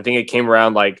like I think it came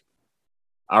around the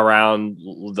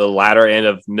latter end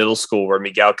of middle school where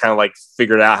Miguel kind of like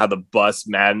figured out how to bust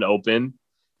Madden open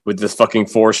with this fucking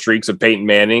 4 streaks of Peyton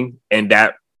Manning, and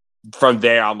that from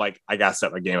there I'm like, I gotta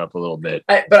set my game up a little bit.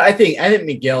 But I think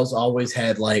Miguel's always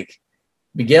had like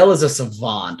Miguel is a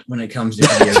savant when it comes to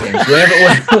video games.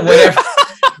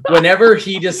 Whenever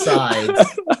he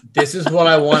decides this is what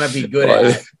I want to be good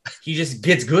at, he just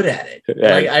gets good at it.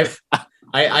 Yeah. Like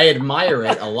I admire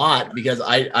it a lot because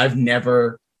I've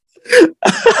never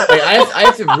I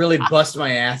have to really bust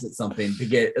my ass at something to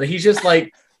get. He's just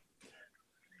like,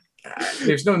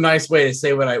 there's no nice way to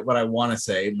say what I want to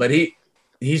say, but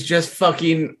he's just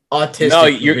fucking autistic. No,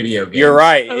 video games. You're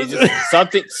right.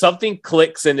 It's just something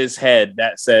clicks in his head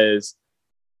that says,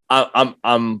 I'm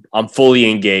fully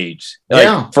engaged. Like,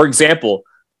 yeah. For example,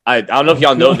 I don't know if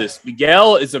y'all know this.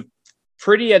 Miguel is a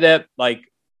pretty adept like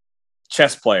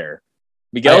chess player.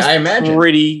 Miguel's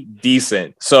pretty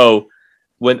decent. So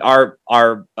when our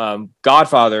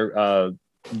godfather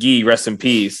Guy, rest in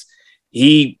peace,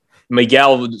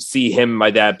 Miguel would see him and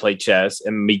my dad play chess,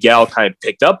 and Miguel kind of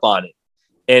picked up on it.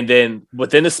 And then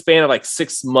within the span of like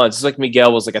 6 months, it's like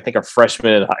Miguel was like, I think, a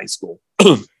freshman in high school.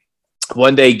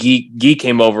 One day, Guy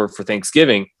came over for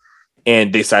Thanksgiving,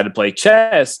 and they decided to play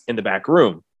chess in the back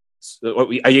room. So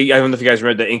I don't know if you guys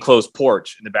remember the enclosed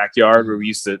porch in the backyard where we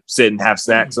used to sit and have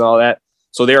snacks and all that.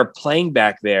 So they were playing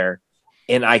back there,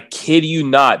 and I kid you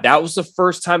not, that was the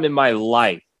first time in my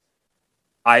life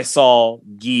I saw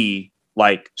Guy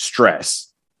like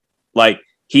stress. Like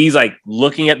he's like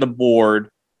looking at the board,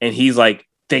 and he's like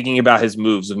thinking about his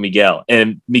moves with Miguel,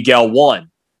 and Miguel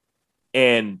won.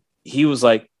 And he was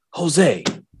like, Jose,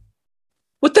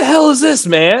 what the hell is this,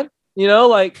 man? You know,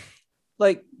 like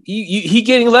he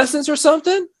getting lessons or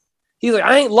something? He's like,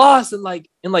 I ain't lost in like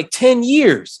 10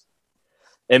 years.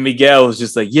 And Miguel was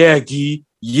just like, yeah, Guy,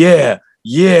 yeah.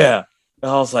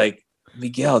 And I was like,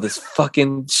 Miguel, this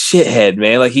fucking shithead,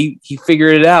 man. Like he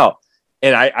figured it out.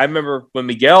 And I remember when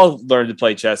Miguel learned to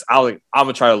play chess, I was like, I'm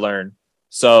gonna try to learn.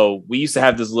 So we used to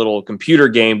have this little computer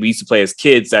game we used to play as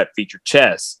kids that featured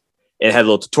chess. It had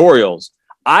little tutorials.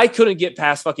 I couldn't get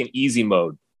past fucking easy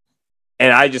mode.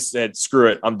 And I just said, screw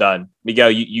it. I'm done. Miguel,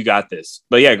 you got this.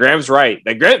 But yeah, Graham's right.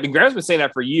 Like, Graham's been saying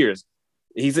that for years.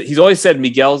 He's always said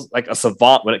Miguel's like a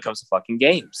savant when it comes to fucking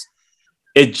games.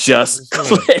 It just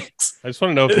clicks. I just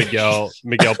want to know if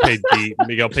Miguel paid Guy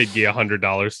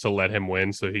 $100 to let him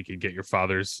win so he could get your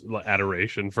father's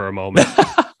adoration for a moment.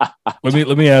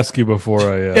 Let me ask you before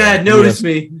I Dad, notice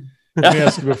me. Let me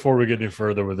ask you before we get any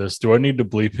further with this. Do I need to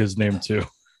bleep his name too?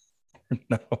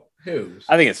 No. Who's?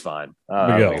 I think it's fine.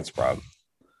 I don't think it's a problem.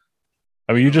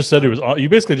 I mean, you just said he was on. You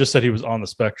basically just said he was on the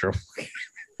spectrum.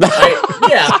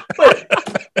 Yeah, but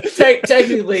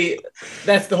technically,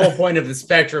 that's the whole point of the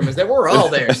spectrum is that we're all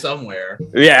there somewhere.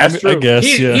 Yeah, that's true. I guess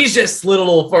he's just slid a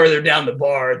little further down the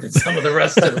bar than some of the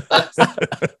rest of us.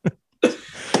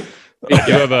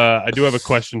 I do have a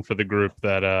question for the group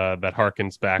that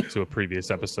harkens back to a previous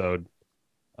episode.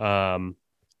 So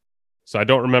I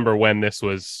don't remember when this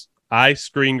was. I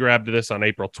screen grabbed this on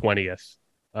April 20th.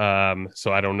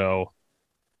 So I don't know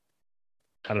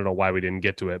why we didn't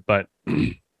get to it, but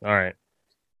all right.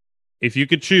 If you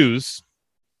could choose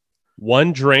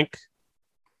one drink,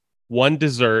 one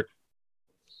dessert,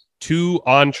 2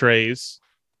 entrees,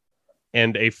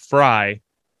 and a fry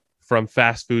from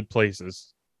fast food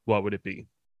places, what would it be?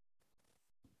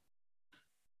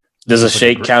 Does a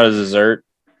shake count as dessert?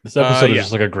 This episode is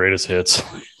just like a greatest hits.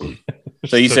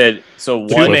 So you said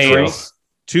one drink,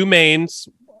 2 mains,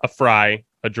 a fry,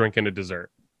 a drink, and a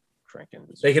dessert.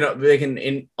 They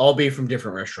can all be from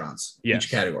different restaurants. Yes.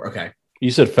 Each category. Okay. You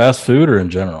said fast food or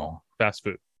in general? Fast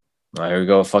food. All right, here we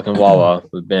go. Fucking Wawa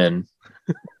with Ben.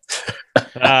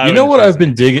 You know what I've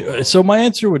been digging? So my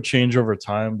answer would change over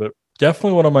time, but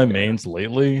definitely one of my mains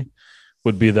lately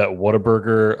would be that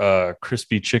Whataburger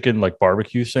crispy chicken like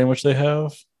barbecue sandwich they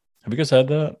have. Have you guys had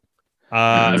that?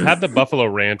 I've had the Buffalo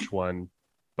Ranch one,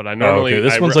 but I normally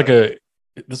this one's like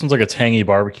a tangy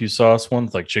barbecue sauce one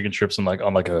with like chicken strips and like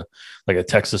on like a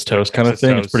Texas toast kind of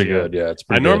thing. It's pretty good. Yeah, it's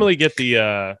pretty good. Normally get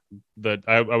I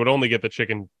would only get the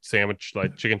chicken sandwich,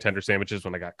 like chicken tender sandwiches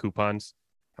when I got coupons.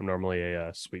 I'm normally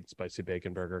a sweet spicy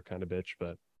bacon burger kind of bitch,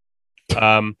 but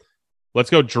let's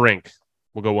go drink.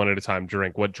 We'll go one at a time.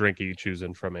 Drink. What drink are you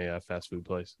choosing from a fast food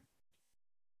place?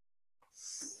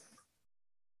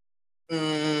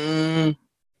 I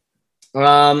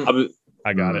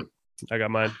got it. I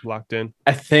got mine locked in.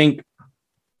 I think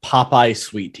Popeye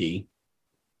sweet tea.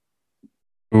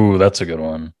 Ooh, that's a good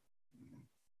one.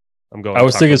 I'm going. I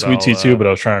was Taco thinking sweet tea Bell, too, but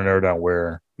I was trying to narrow down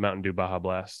where. Mountain Dew Baja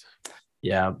Blast.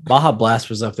 Yeah, Baja Blast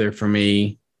was up there for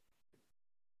me.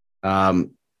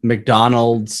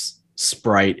 McDonald's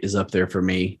Sprite is up there for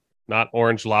me. Not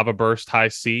Orange Lava Burst High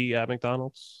C at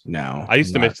McDonald's. No, I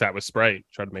used to mix that with Sprite.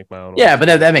 Try to make my own. Yeah,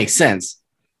 but that makes sense.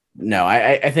 No,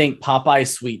 I think Popeye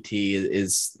sweet tea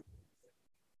is.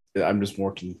 I'm just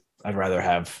more. I'd rather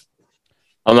have.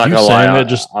 I'm not gonna lie.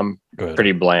 I'm Go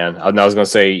pretty bland. I was gonna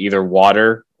say either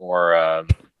water or.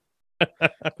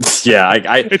 Yeah,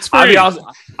 it's I'll free. be honest.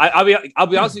 I'll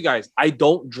be honest with you guys. I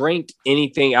don't drink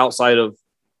anything outside of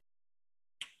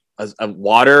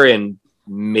water and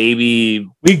maybe.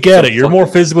 We get it. You're more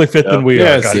physically fit than we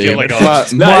are. So you get like I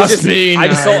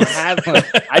just don't have.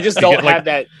 I just don't have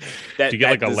that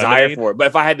desire lemonade? for it. But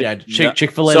if I had to,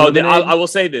 Chick-fil-A. So I will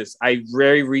say this. I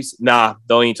very recent.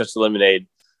 Don't even touch the lemonade.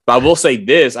 But I will say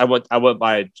this. I went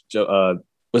by.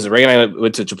 Was it Reagan? I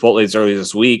went to Chipotle's earlier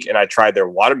this week, and I tried their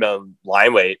watermelon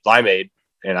limeade,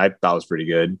 and I thought it was pretty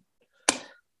good.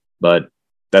 But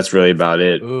that's really about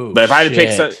it. Ooh, but if I had to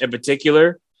pick something in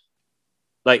particular,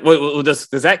 like,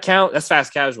 does that count? That's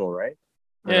fast casual, right?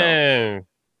 Yeah,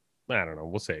 I don't know.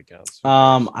 We'll say it counts.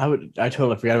 I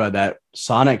totally forgot about that.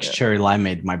 Sonic's cherry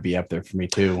limeade might be up there for me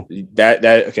too. That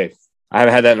okay. I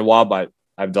haven't had that in a while, but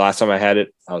the last time I had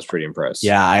it, I was pretty impressed.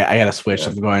 Yeah, I got to switch.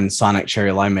 I'm going Sonic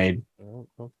cherry limeade.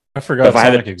 I forgot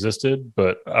Sonic existed,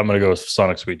 but I'm gonna go with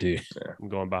Sonic sweet tea. Yeah, I'm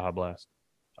going Baja Blast.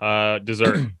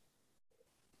 Dessert.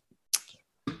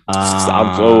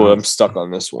 I'm stuck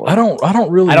on this one. I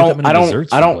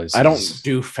don't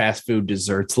do fast food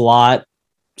desserts a lot.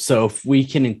 So if we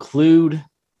can include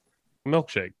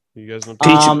milkshake, you guys know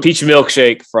peach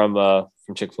milkshake from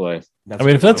Chick-fil-A. I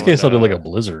mean, if that's the case, I'll do like a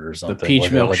Blizzard or something. The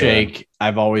peach milkshake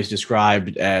I've always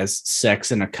described as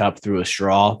sex in a cup through a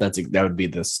straw. That would be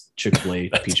this Chick-fil-A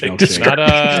peach milkshake.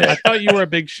 I thought you were a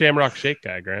big Shamrock Shake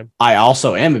guy, Graham. I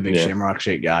also am a big Shamrock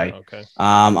Shake guy. Okay.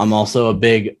 I'm also a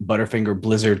big Butterfinger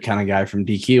Blizzard kind of guy from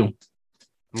DQ.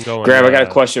 Graham, I got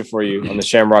a question for you on the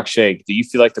Shamrock Shake. Do you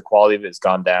feel like the quality of it's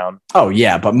gone down? Oh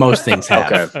yeah, but most things have.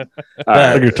 Okay.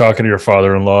 I think you're talking to your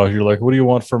father-in-law. You're like, "What do you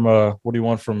want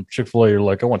from Chick-fil-A?" You're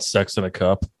like, "I want sex in a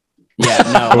cup." Yeah,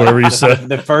 no. Whatever you said.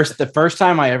 The first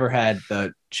time I ever had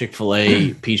the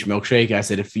Chick-fil-A peach milkshake, I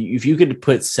said, if you could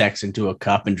put sex into a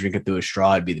cup and drink it through a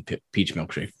straw, it'd be the peach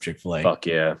milkshake from Chick-fil-A. Fuck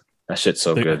yeah, that shit's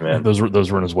so good, man. Those were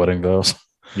in his wedding vows.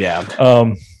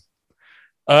 Yeah.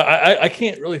 I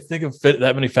can't really think of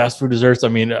that many fast food desserts. I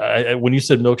mean, when you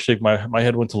said milkshake, my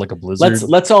head went to like a Blizzard.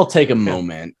 Let's all take a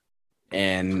moment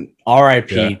and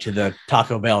RIP to the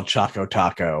Taco Bell Choco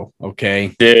Taco,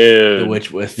 okay? Dude.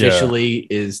 Which officially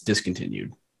is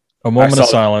discontinued. A moment of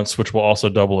silence, which will also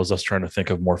double as us trying to think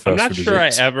of more fast food desserts. I'm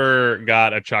not sure I ever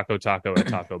got a Choco Taco at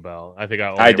Taco Bell. I think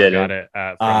I did got it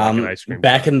at an ice cream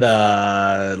back in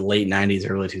the late 90s,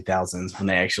 early 2000s, when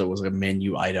they actually was a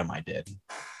menu item. I did.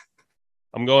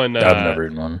 I'm going. I've never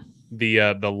eaten one.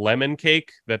 The lemon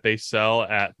cake that they sell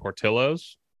at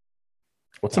Portillo's.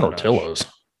 What's an Portillo's?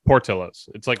 Portillo's.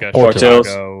 It's like a Portillo's.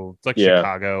 Chicago. It's like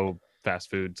Chicago fast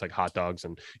food. It's like hot dogs,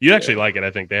 and you'd actually like it.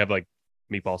 I think they have like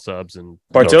meatball subs and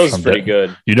Portillo's is pretty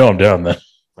good. You know I'm down then.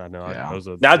 I know. Yeah.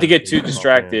 Not to get too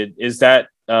distracted. Is that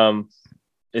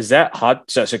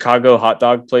Chicago hot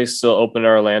dog place still open in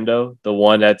Orlando? The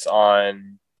one that's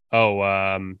on.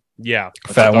 Yeah.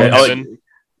 Fat one.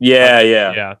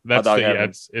 Yeah.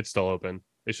 That's it's still open.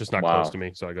 It's just not close to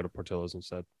me, so I go to Portillo's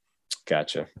instead.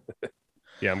 Gotcha.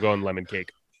 Yeah, I'm going lemon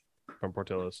cake from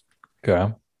Portillo's.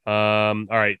 Okay. All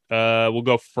right. We'll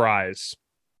go fries.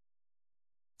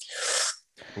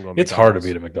 It's hard to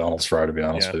beat a McDonald's fry, to be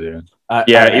honest with you. Either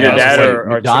that or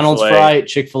McDonald's fry,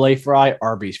 Chick-fil-A fry,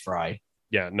 Arby's fry.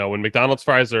 Yeah, no. When McDonald's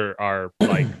fries are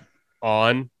like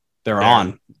on, they're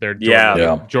on. They're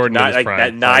Jordan not like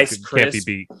that nice can't be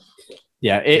beat.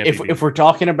 Yeah, if we're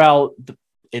talking about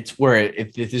it's where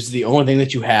if this is the only thing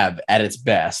that you have at its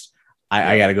best,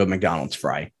 I got to go McDonald's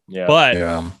fry. Yeah, but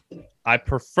I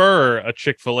prefer a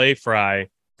Chick-fil-A fry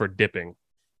for dipping.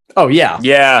 Oh yeah.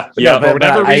 For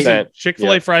whatever reason,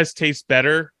 Chick-fil-A fries taste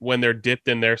better when they're dipped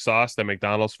in their sauce than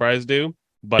McDonald's fries do.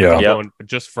 But if I'm going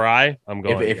just fry, I'm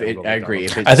going. I agree.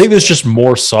 I think there's just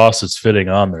more sauce that's fitting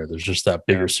on there. There's just that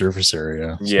bigger surface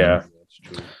area. So. Yeah,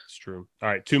 it's true. All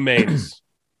right, two mains.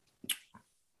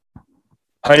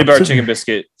 Honey butter chicken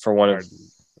biscuit for one of.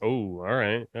 Oh, all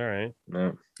right.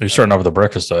 No. You're starting off with a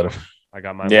breakfast item. I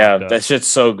got mine. Yeah, that shit's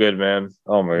so good, man.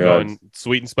 Oh my god.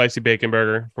 Sweet and spicy bacon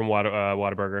burger from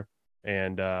Whataburger,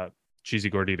 and cheesy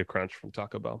gordita crunch from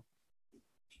Taco Bell.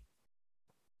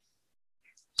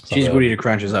 Cheesy gordita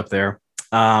crunch is up there.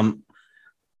 It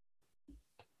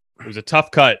was a tough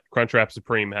cut. Crunchwrap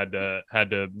Supreme had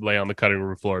to lay on the cutting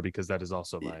room floor because that is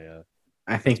also my.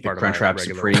 I think the Crunchwrap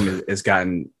Supreme has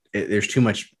gotten. There's too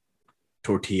much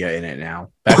tortilla in it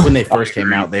now. Back when they first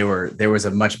came out, there was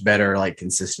a much better like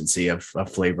consistency of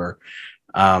flavor.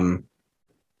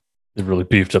 They've really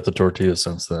beefed up the tortilla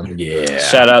since then. Yeah.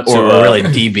 Shout out to or really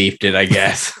de-beefed it, I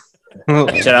guess.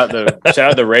 shout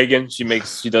out to Reagan. She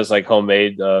does like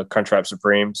homemade Crunchwrap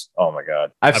Supremes. Oh my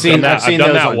god. I've seen done those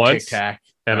that on once. TikTok.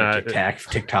 And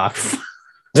TikTok.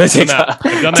 I've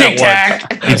done that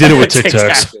once. He did it with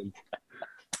TikToks.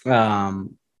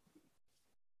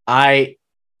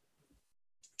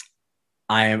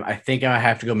 I think I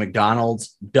have to go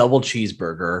McDonald's double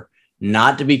cheeseburger,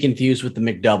 not to be confused with the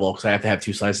McDouble because I have to have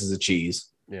 2 slices of cheese.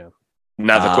 Yeah.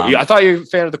 Not the I thought you were a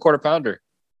fan of the quarter pounder.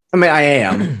 I mean, I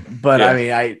am, but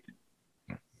yeah. I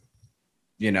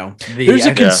mean, there's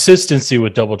a consistency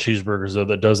with double cheeseburgers though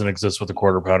that doesn't exist with the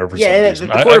quarter pounder for some reason.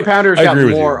 The quarter pounder's got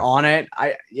more on it.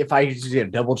 If I just get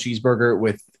a double cheeseburger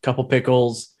with a couple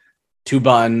pickles, 2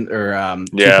 bun or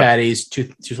 2 patties,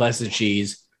 two slices of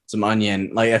cheese, some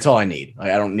onion, like that's all I need.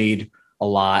 Like I don't need a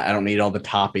lot. I don't need all the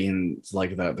toppings,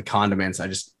 like the condiments. I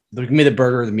just give me the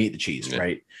burger, the meat, the cheese,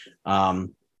 right?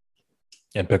 And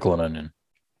pickle and onion.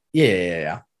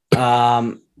 Yeah.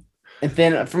 And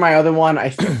then for my other one, I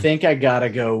think I gotta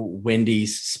go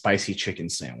Wendy's spicy chicken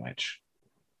sandwich.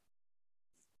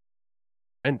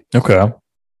 Okay.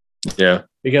 Yeah.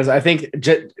 Because I think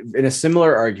in a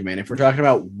similar argument, if we're talking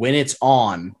about when it's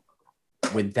on,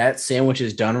 when that sandwich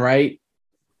is done right,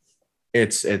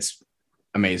 it's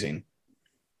amazing.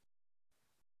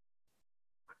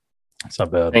 It's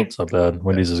not bad. It's not bad.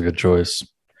 Wendy's is a good choice.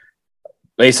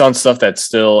 Based on stuff that's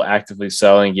still actively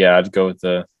selling, yeah, I'd go with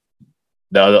the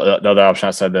other option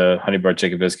outside the honey butter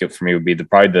chicken biscuit for me would be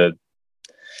probably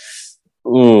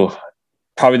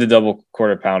the double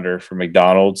quarter pounder for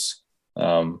McDonald's.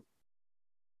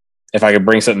 If I could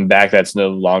bring something back that's no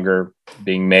longer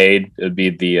being made, it would be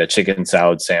the chicken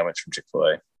salad sandwich from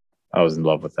Chick-fil-A. I was in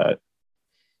love with that.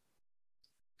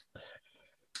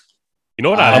 You know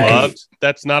what I loved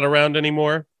that's not around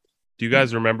anymore? Do you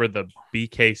guys remember the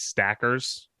BK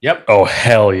Stackers? Yep. Oh,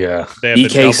 hell yeah.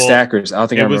 BK Stackers. I don't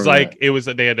think I remember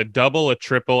that. They had a double, a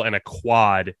triple, and a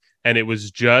quad, and it was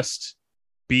just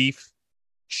beef,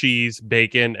 cheese,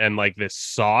 bacon, and like this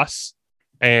sauce.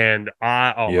 And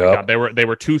my god, they were $2,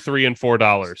 $3, and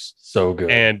 $4. So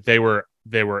good. And they were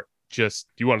just,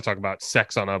 you want to talk about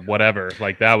sex on a whatever,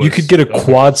 like that was. You could get a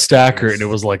quad stacker and it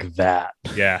was like that.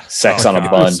 Yeah. Sex on a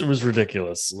bun. It was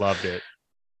ridiculous. Loved it.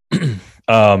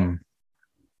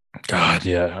 God,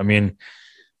 yeah. I mean,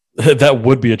 that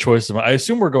would be a choice. I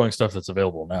assume we're going stuff that's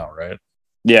available now, right?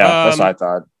 Yeah, that's what I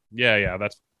thought. Yeah,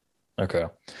 that's okay.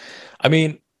 I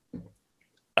mean,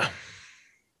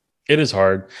 it is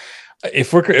hard.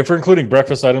 If we're including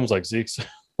breakfast items like Zeke's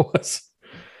was,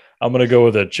 I'm gonna go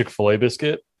with a Chick-fil-A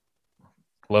biscuit.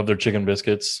 Love their chicken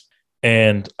biscuits,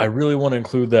 and I really want to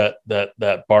include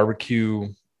that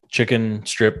barbecue chicken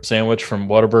strip sandwich from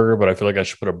Whataburger, but I feel like I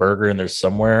should put a burger in there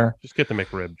somewhere. Just get the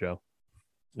McRib, Joe.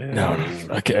 No,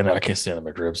 I can't stand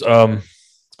the McRibs.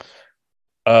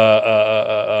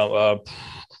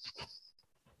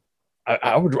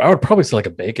 I would probably say like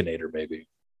a Baconator, maybe.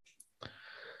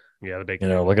 Yeah, the bacon.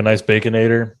 Like a nice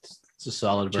Baconator. It's a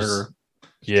solid burger.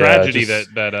 Tragedy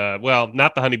that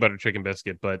not the honey butter chicken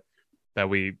biscuit, but that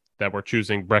we're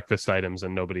choosing breakfast items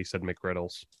and nobody said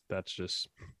McGriddles. That's just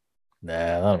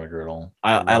not a McGriddle.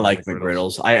 I like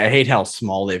McGriddles. I hate how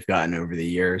small they've gotten over the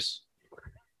years.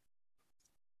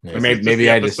 Yeah,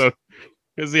 maybe I just. This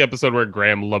is the episode where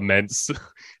Graham laments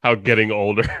how getting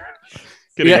older.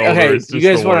 Okay, you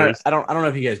guys want to? I don't know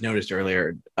if you guys noticed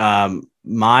earlier.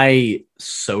 My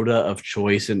soda of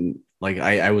choice, and like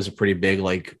I was a pretty big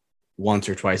like once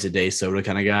or twice a day soda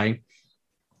kind of guy,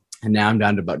 and now I'm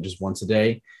down to about just once a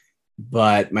day.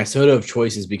 But my soda of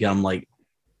choice has become like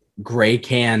gray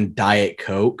can Diet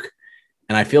Coke,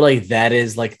 and I feel like that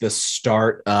is like the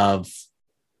start of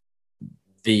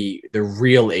the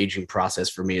real aging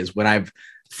process for me. Is when I've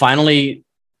finally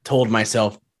told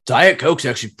myself Diet Coke's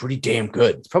actually pretty damn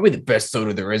good. It's probably the best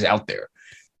soda there is out there.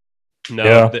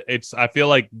 No, I feel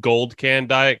like gold can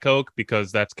Diet Coke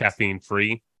because that's caffeine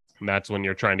free, and that's when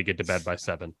you're trying to get to bed by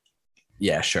 7.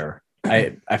 Yeah, sure.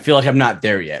 I feel like I'm not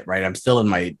there yet, right? I'm still in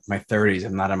my 30s.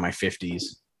 I'm not in my 50s.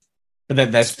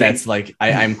 But that's like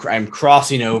I'm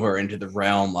crossing over into the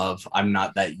realm of I'm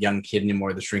not that young kid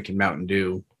anymore that's drinking Mountain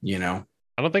Dew,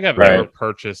 I don't think I've ever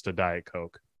purchased a Diet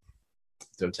Coke.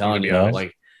 So I'm telling you,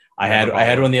 like I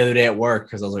had one the other day at work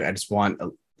because I was like, I just want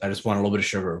a little bit of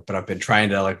sugar, but I've been trying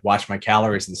to like watch my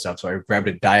calories and stuff. So I grabbed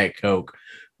a Diet Coke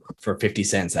for 50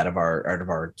 cents out of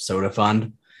our soda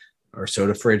fund or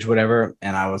soda fridge, whatever.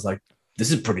 And I was like,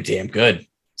 this is pretty damn good.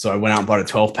 So I went out and bought a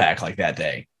 12 pack like that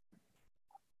day.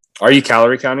 Are you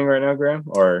calorie counting right now, Graham?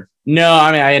 Or no,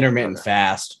 I mean I intermittent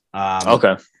fast.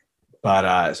 Okay.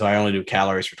 But so I only do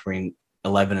calories between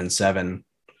 11 and 7.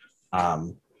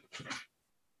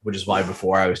 Which is why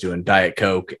before I was doing Diet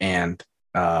Coke and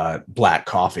black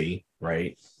coffee,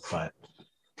 right? But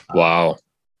wow.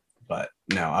 But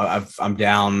no, I'm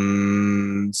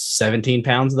down 17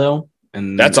 pounds though.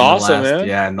 And that's awesome, man.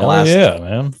 Yeah, in the last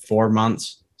man. 4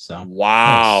 months. So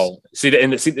wow.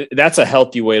 Nice. See, that's a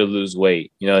healthy way to lose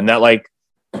weight, you know, and not like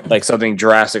something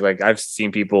drastic. Like I've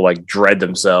seen people like dread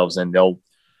themselves and they'll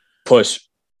push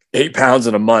 8 pounds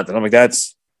in a month, and I'm like,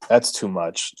 that's too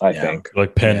much. I think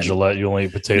like Penn Gillette, you only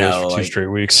eat potatoes for 2 straight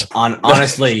weeks.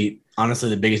 Honestly,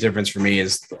 the biggest difference for me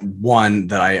is one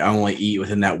that I only eat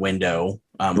within that window.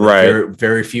 Right. Very,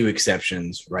 very few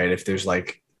exceptions. Right.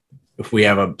 If we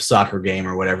have a soccer game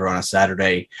or whatever on a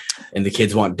Saturday and the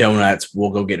kids want donuts,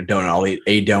 we'll go get a donut. I'll eat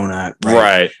a donut.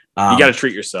 Right. You got to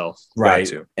treat yourself.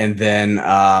 Right. And then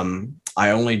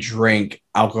I only drink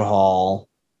alcohol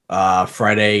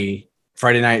Friday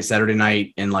night, Saturday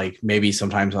night, and like maybe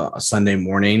sometimes a Sunday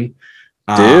morning.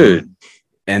 Dude.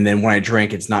 And then when I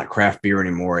drink, it's not craft beer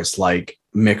anymore. It's like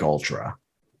Mick Ultra.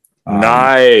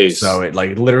 Nice. So it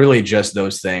like literally just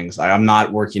those things. I'm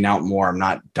not working out more. I'm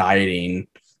not dieting.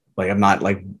 Like I'm not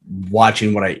like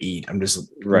watching what I eat. I'm just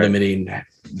limiting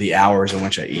the hours in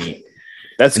which I eat.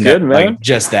 That's good, man. Like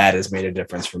just that has made a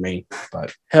difference for me.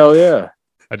 But hell yeah.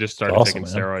 I just started taking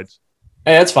steroids.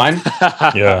 Hey, that's fine.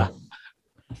 Yeah.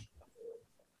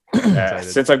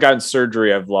 Since I've gotten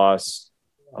surgery, I've lost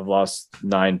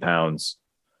 9 pounds.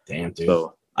 Damn, dude.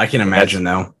 So I can imagine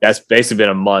though. That's basically been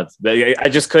a month. I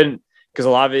just couldn't, because a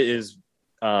lot of it is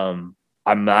I'm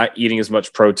not eating as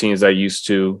much protein as I used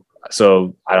to.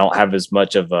 So I don't have as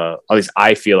much of at least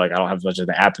I feel like I don't have as much of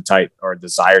an appetite or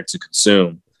desire to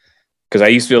consume. Because I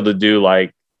used to be able to do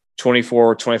like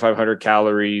 2,500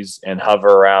 calories and hover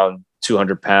around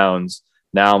 200 pounds.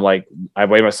 Now I'm like, I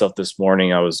weighed myself this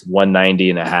morning. I was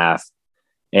 190 and a half.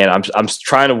 And I'm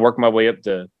trying to work my way up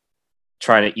to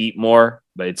trying to eat more,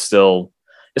 but it's still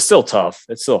tough.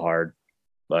 It's still hard,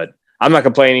 but I'm not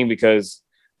complaining because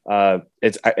I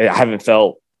haven't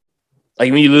felt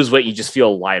like when you lose weight, you just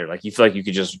feel lighter. Like you feel like you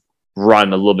could just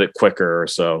run a little bit quicker or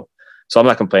so. So I'm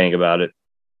not complaining about it.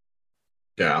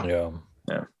 Yeah. Yeah.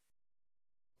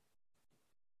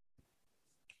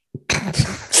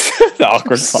 The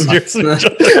awkward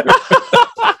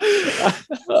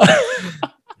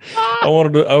I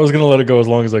was gonna let it go as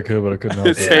long as I could, but I couldn't help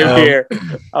it. Same here.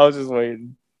 I was just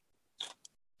waiting.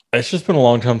 It's just been a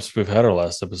long time since we've had our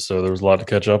last episode. There was a lot to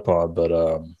catch up on, but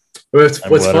what's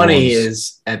funny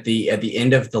is at the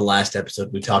end of the last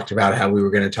episode, we talked about how we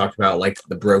were going to talk about like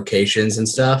the brocations and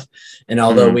stuff. And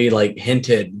although we like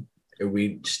hinted,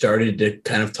 we started to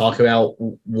kind of talk about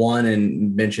one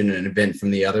and mention an event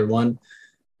from the other one.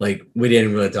 Like we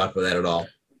didn't really talk about that at all.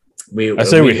 We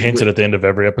hinted at the end of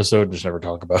every episode, just never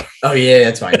talk about it. Oh yeah,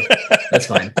 that's fine. That's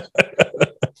fine.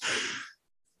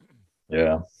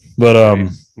 Yeah. But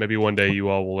maybe one day you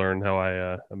all will learn how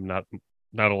I am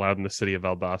not allowed in the city of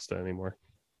Valdosta anymore.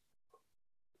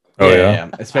 Oh yeah.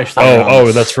 Especially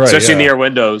that's right. Especially near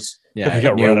windows. Yeah,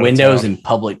 near windows and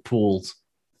public pools.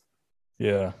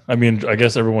 Yeah. I mean, I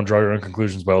guess everyone draw your own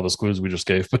conclusions by all those clues we just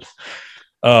gave, but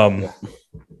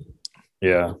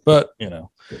yeah. But you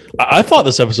know, I thought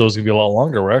this episode was gonna be a lot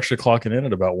longer. We're actually clocking in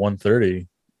at about 1:30.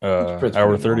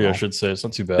 Hour 30, I should say. It's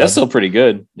not too bad. That's still pretty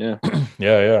good. Yeah.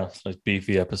 Yeah. It's a nice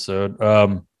beefy episode.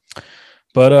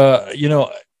 But you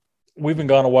know, we've been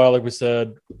gone a while, like we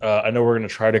said. I know we're gonna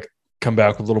try to come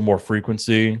back with a little more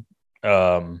frequency.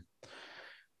 A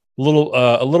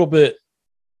little bit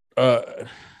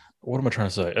what am I trying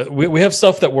to say? We have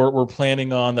stuff that we're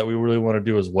planning on that we really want to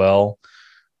do as well.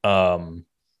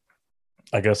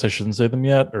 I guess I shouldn't say them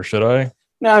yet, or should I?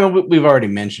 No, I mean, we've already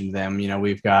mentioned them. You know,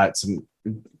 we've got some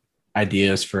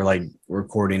ideas for like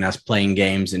recording us playing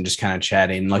games and just kind of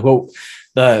chatting. Like, well,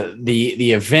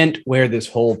 the event where this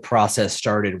whole process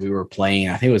started, we were playing,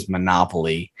 I think it was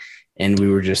Monopoly, and we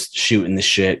were just shooting the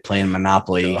shit playing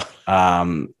Monopoly.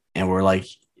 And we're like,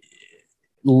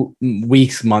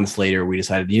 months later, we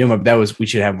decided, we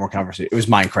should have more conversation. It was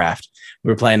Minecraft. We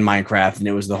were playing Minecraft, and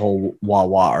it was the whole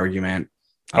Wawa argument.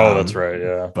 Oh, that's right.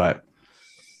 Yeah. But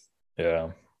yeah,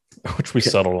 which we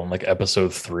settled on like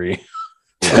episode 3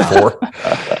 or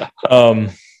 4.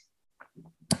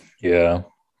 Yeah.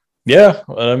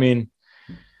 I mean,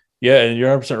 Yeah, and you're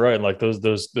 100% right. And like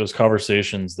those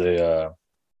conversations, they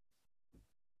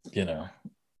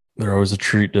they're always a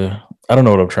treat to. I don't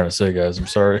know what I'm trying to say, guys. I'm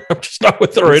sorry. I'm just not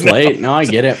with it right now. Late. No, I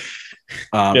get it.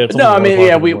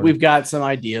 We've got some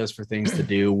ideas for things to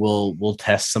do. We'll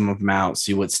test some of them out,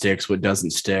 see what sticks, what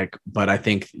doesn't stick. But I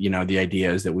think the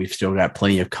idea is that we've still got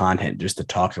plenty of content just to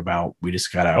talk about. We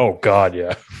just gotta. Oh God,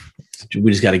 yeah.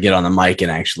 We just got to get on the mic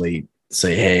and actually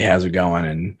say, "Hey, how's it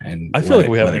going?" And I feel like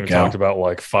we haven't even talked about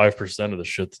like 5% of the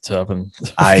shit that's happened.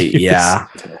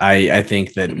 I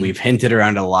think that we've hinted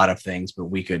around a lot of things, but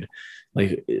we could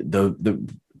like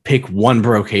the pick one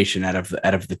brocation out of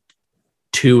the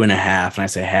 2.5, and I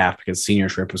say half because senior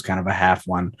trip was kind of a half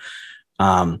one.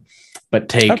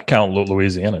 But I'd count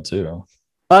Louisiana too.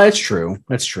 It's true.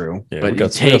 Yeah,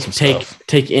 but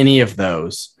take any of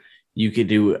those. You could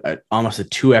do almost a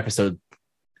 2-episode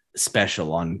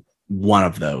special on one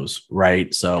of those,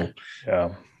 right? So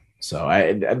yeah. So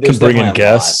I can bring in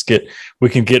guests. We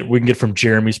can get from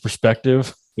Jeremy's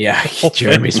perspective. Yeah,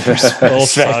 Jeremy's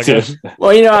perspective.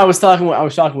 Well, I was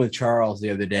talking with Charles the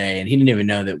other day, and he didn't even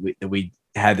know that we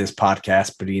had this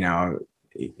podcast. But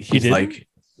he's like,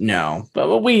 no,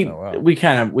 but we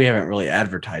haven't really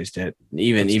advertised it,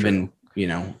 even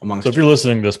amongst. So if you're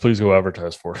listening to this, please go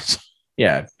advertise for us.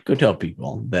 Yeah, go tell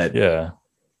people that. Yeah.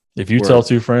 If you tell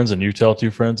 2 friends and you tell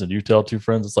 2 friends and you tell 2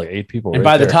 friends, it's like 8 people. And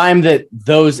by the time that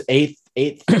those eighth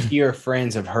tier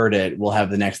friends have heard it, we'll have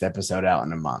the next episode out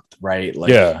in a month, right? Like,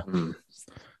 yeah.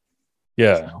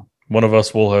 So. One of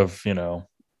us will have, gone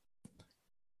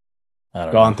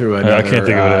through another, I can't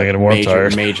think of anything anymore.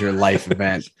 Major life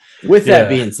event. With that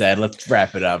being said, let's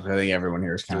wrap it up. I think everyone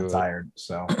here is kind of tired.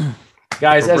 So,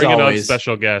 guys, as bringing always, on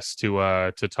special guests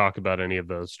to talk about any of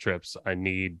those trips. I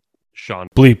need Sean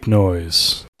Bleep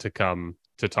Noise to come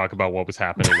to talk about what was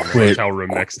happening in the hotel room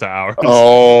next to ours.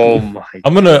 Oh my!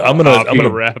 I'm gonna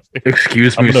rap.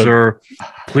 Excuse me, sir.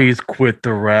 Please quit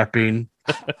the rapping.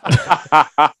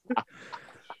 I'm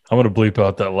gonna bleep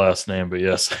out that last name, but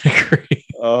yes, I agree.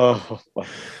 Oh,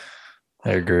 I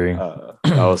agree. That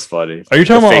was funny. Are you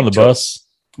talking about on the bus?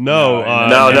 No, at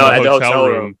the hotel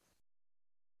room.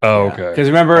 Oh, okay. Because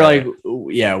remember,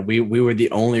 we were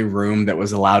the only room that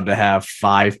was allowed to have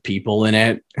 5 people in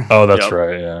it. Oh, that's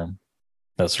right. Yeah,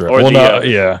 that's right. Or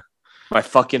my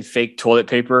fucking fake toilet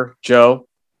paper, Joe.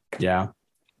 Yeah.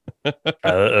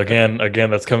 Again,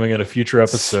 that's coming in a future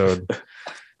episode.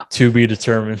 To be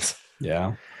determined.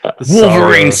 Yeah.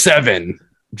 Wolverine 7,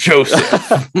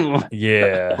 Joseph.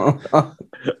 Yeah. All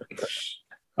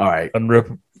right.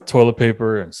 Unrip toilet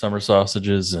paper and summer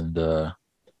sausages and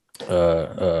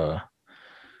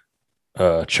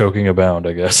choking abound,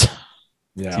 I guess.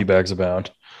 Yeah. Tea bags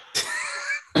abound.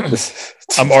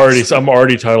 I'm already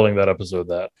titling that episode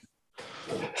that.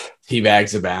 Tea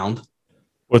bags abound.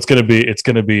 It's gonna be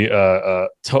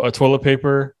toilet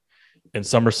paper and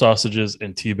summer sausages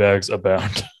and tea bags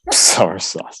abound. Summer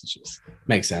sausages.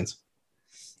 Makes sense.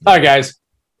 All right, guys.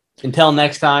 Until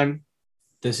next time,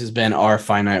 this has been our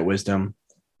Finite Wisdom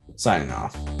signing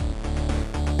off.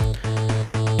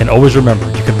 And always remember,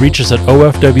 you can reach us at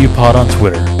OFW Pod on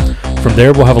Twitter. From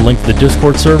there, we'll have a link to the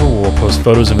Discord server where we'll post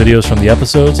photos and videos from the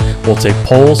episodes. We'll take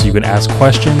polls, you can ask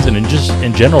questions, and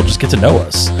in general, just get to know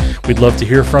us. We'd love to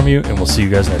hear from you, and we'll see you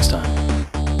guys next time.